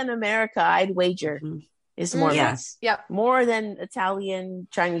mafia in America, I'd wager, is Mormons. Yes. Yep. More than Italian,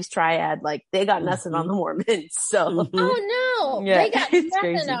 Chinese triad. Like, they got nothing on the Mormons. So. Oh no, they got nothing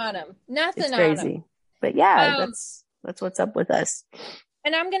crazy. on them. Nothing it's on crazy. them. But yeah, that's what's up with us.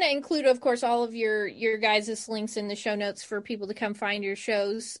 And I'm going to include, of course, all of your guys' links in the show notes for people to come find your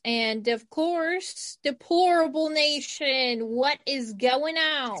shows. And, of course, Deplorable Nation, what is going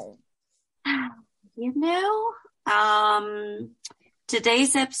on?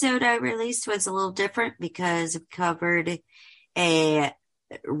 Today's episode I released was a little different because it covered a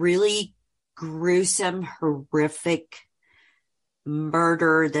really gruesome, horrific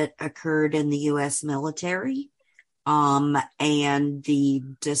murder that occurred in the U.S. military. And the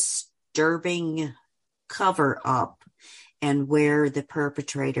disturbing cover up and where the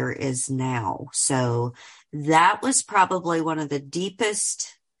perpetrator is now. So that was probably one of the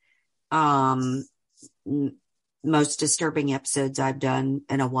deepest, most disturbing episodes I've done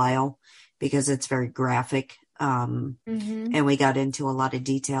in a while, because it's very graphic. And we got into a lot of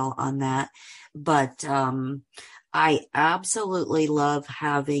detail on that, but, I absolutely love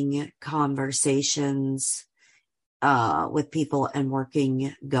having conversations with people and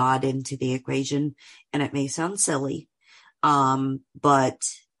working God into the equation. And it may sound silly, but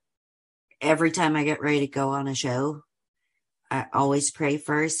every time I get ready to go on a show, I always pray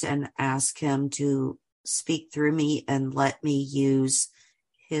first and ask him to speak through me and let me use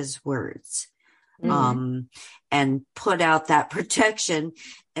his words, and put out that protection,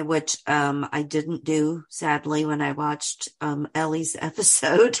 which I didn't do, sadly, when I watched Ellie's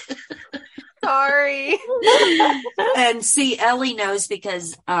episode. Sorry. And see, Ellie knows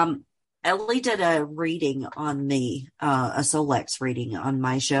because Ellie did a reading on me, a Solex reading on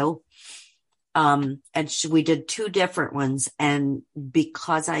my show. And we did 2 different ones. And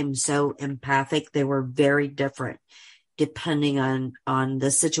because I'm so empathic, they were very different depending on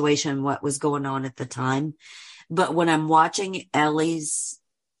the situation, what was going on at the time. But when I'm watching Ellie's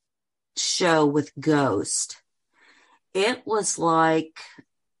show with Ghost, it was like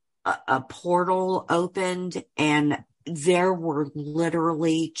a portal opened and there were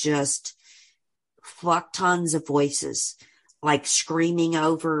literally just fuck tons of voices, like screaming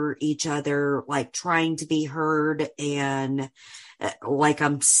over each other, like trying to be heard, and like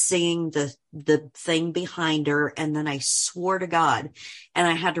I'm seeing the thing behind her, and then I swore to God, and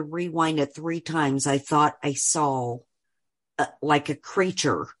I had to rewind it 3 times. I thought I saw like a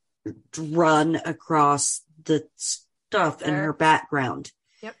creature run across the stuff in her background.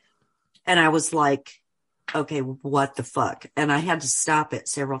 Yep. And I was like, okay, what the fuck? And I had to stop it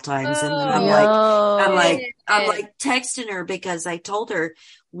several times. And then I'm like texting her, because I told her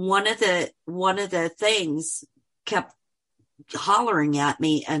one of the things kept hollering at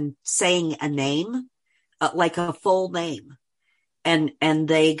me and saying a name, like a full name. And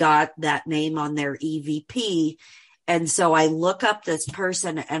they got that name on their EVP. And so I look up this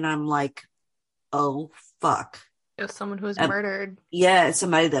person and I'm like, oh fuck. It was someone who was murdered. Yeah,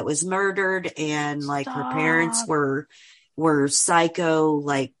 somebody that was murdered, and like her parents were psycho,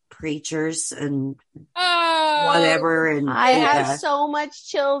 like preachers and whatever. And I have so much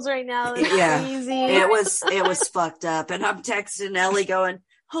chills right now. That's crazy. It was fucked up. And I'm texting Ellie going,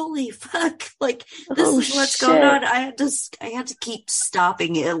 holy fuck, like this is what's going on. I had to keep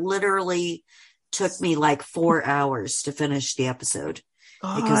stopping. It literally took me like 4 hours to finish the episode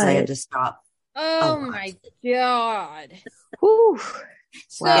because I had to stop. Oh my God. Whew.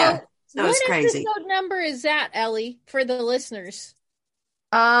 So, that was what crazy. episode number is that, Ellie, for the listeners?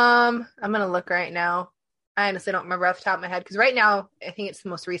 I'm gonna look right now. I honestly don't remember off the top of my head, because right now I think it's the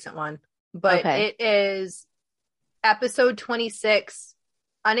most recent one. But It is episode 26,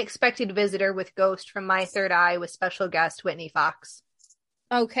 Unexpected Visitor with Ghost from My Third Eye, with special guest Whitney Fox.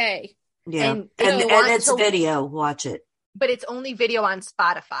 Okay. Yeah. And it's video. Watch it. But it's only video on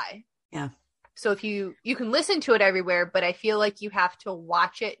Spotify. Yeah. So if you can listen to it everywhere, but I feel like you have to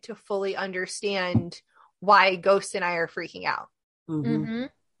watch it to fully understand why Ghost and I are freaking out. Mm-hmm.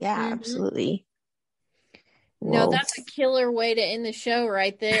 Yeah, absolutely. No, that's a killer way to end the show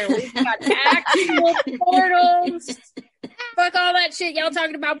right there. We've got actual portals. Fuck all that shit y'all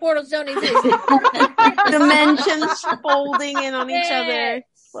talking about. Portals don't exist. Dimensions folding in on each other.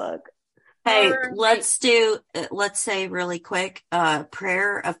 Fuck. Hey, let's say really quick,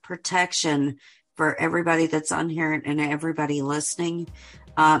 prayer of protection for everybody that's on here and everybody listening.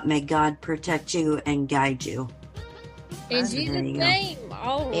 May God protect you and guide you. In Jesus' name.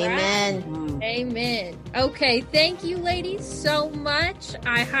 All right. Amen. Amen. Okay. Thank you, ladies, so much.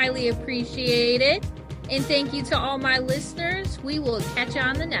 I highly appreciate it. And thank you to all my listeners. We will catch you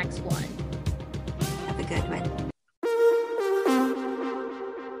on the next one. Have a good one.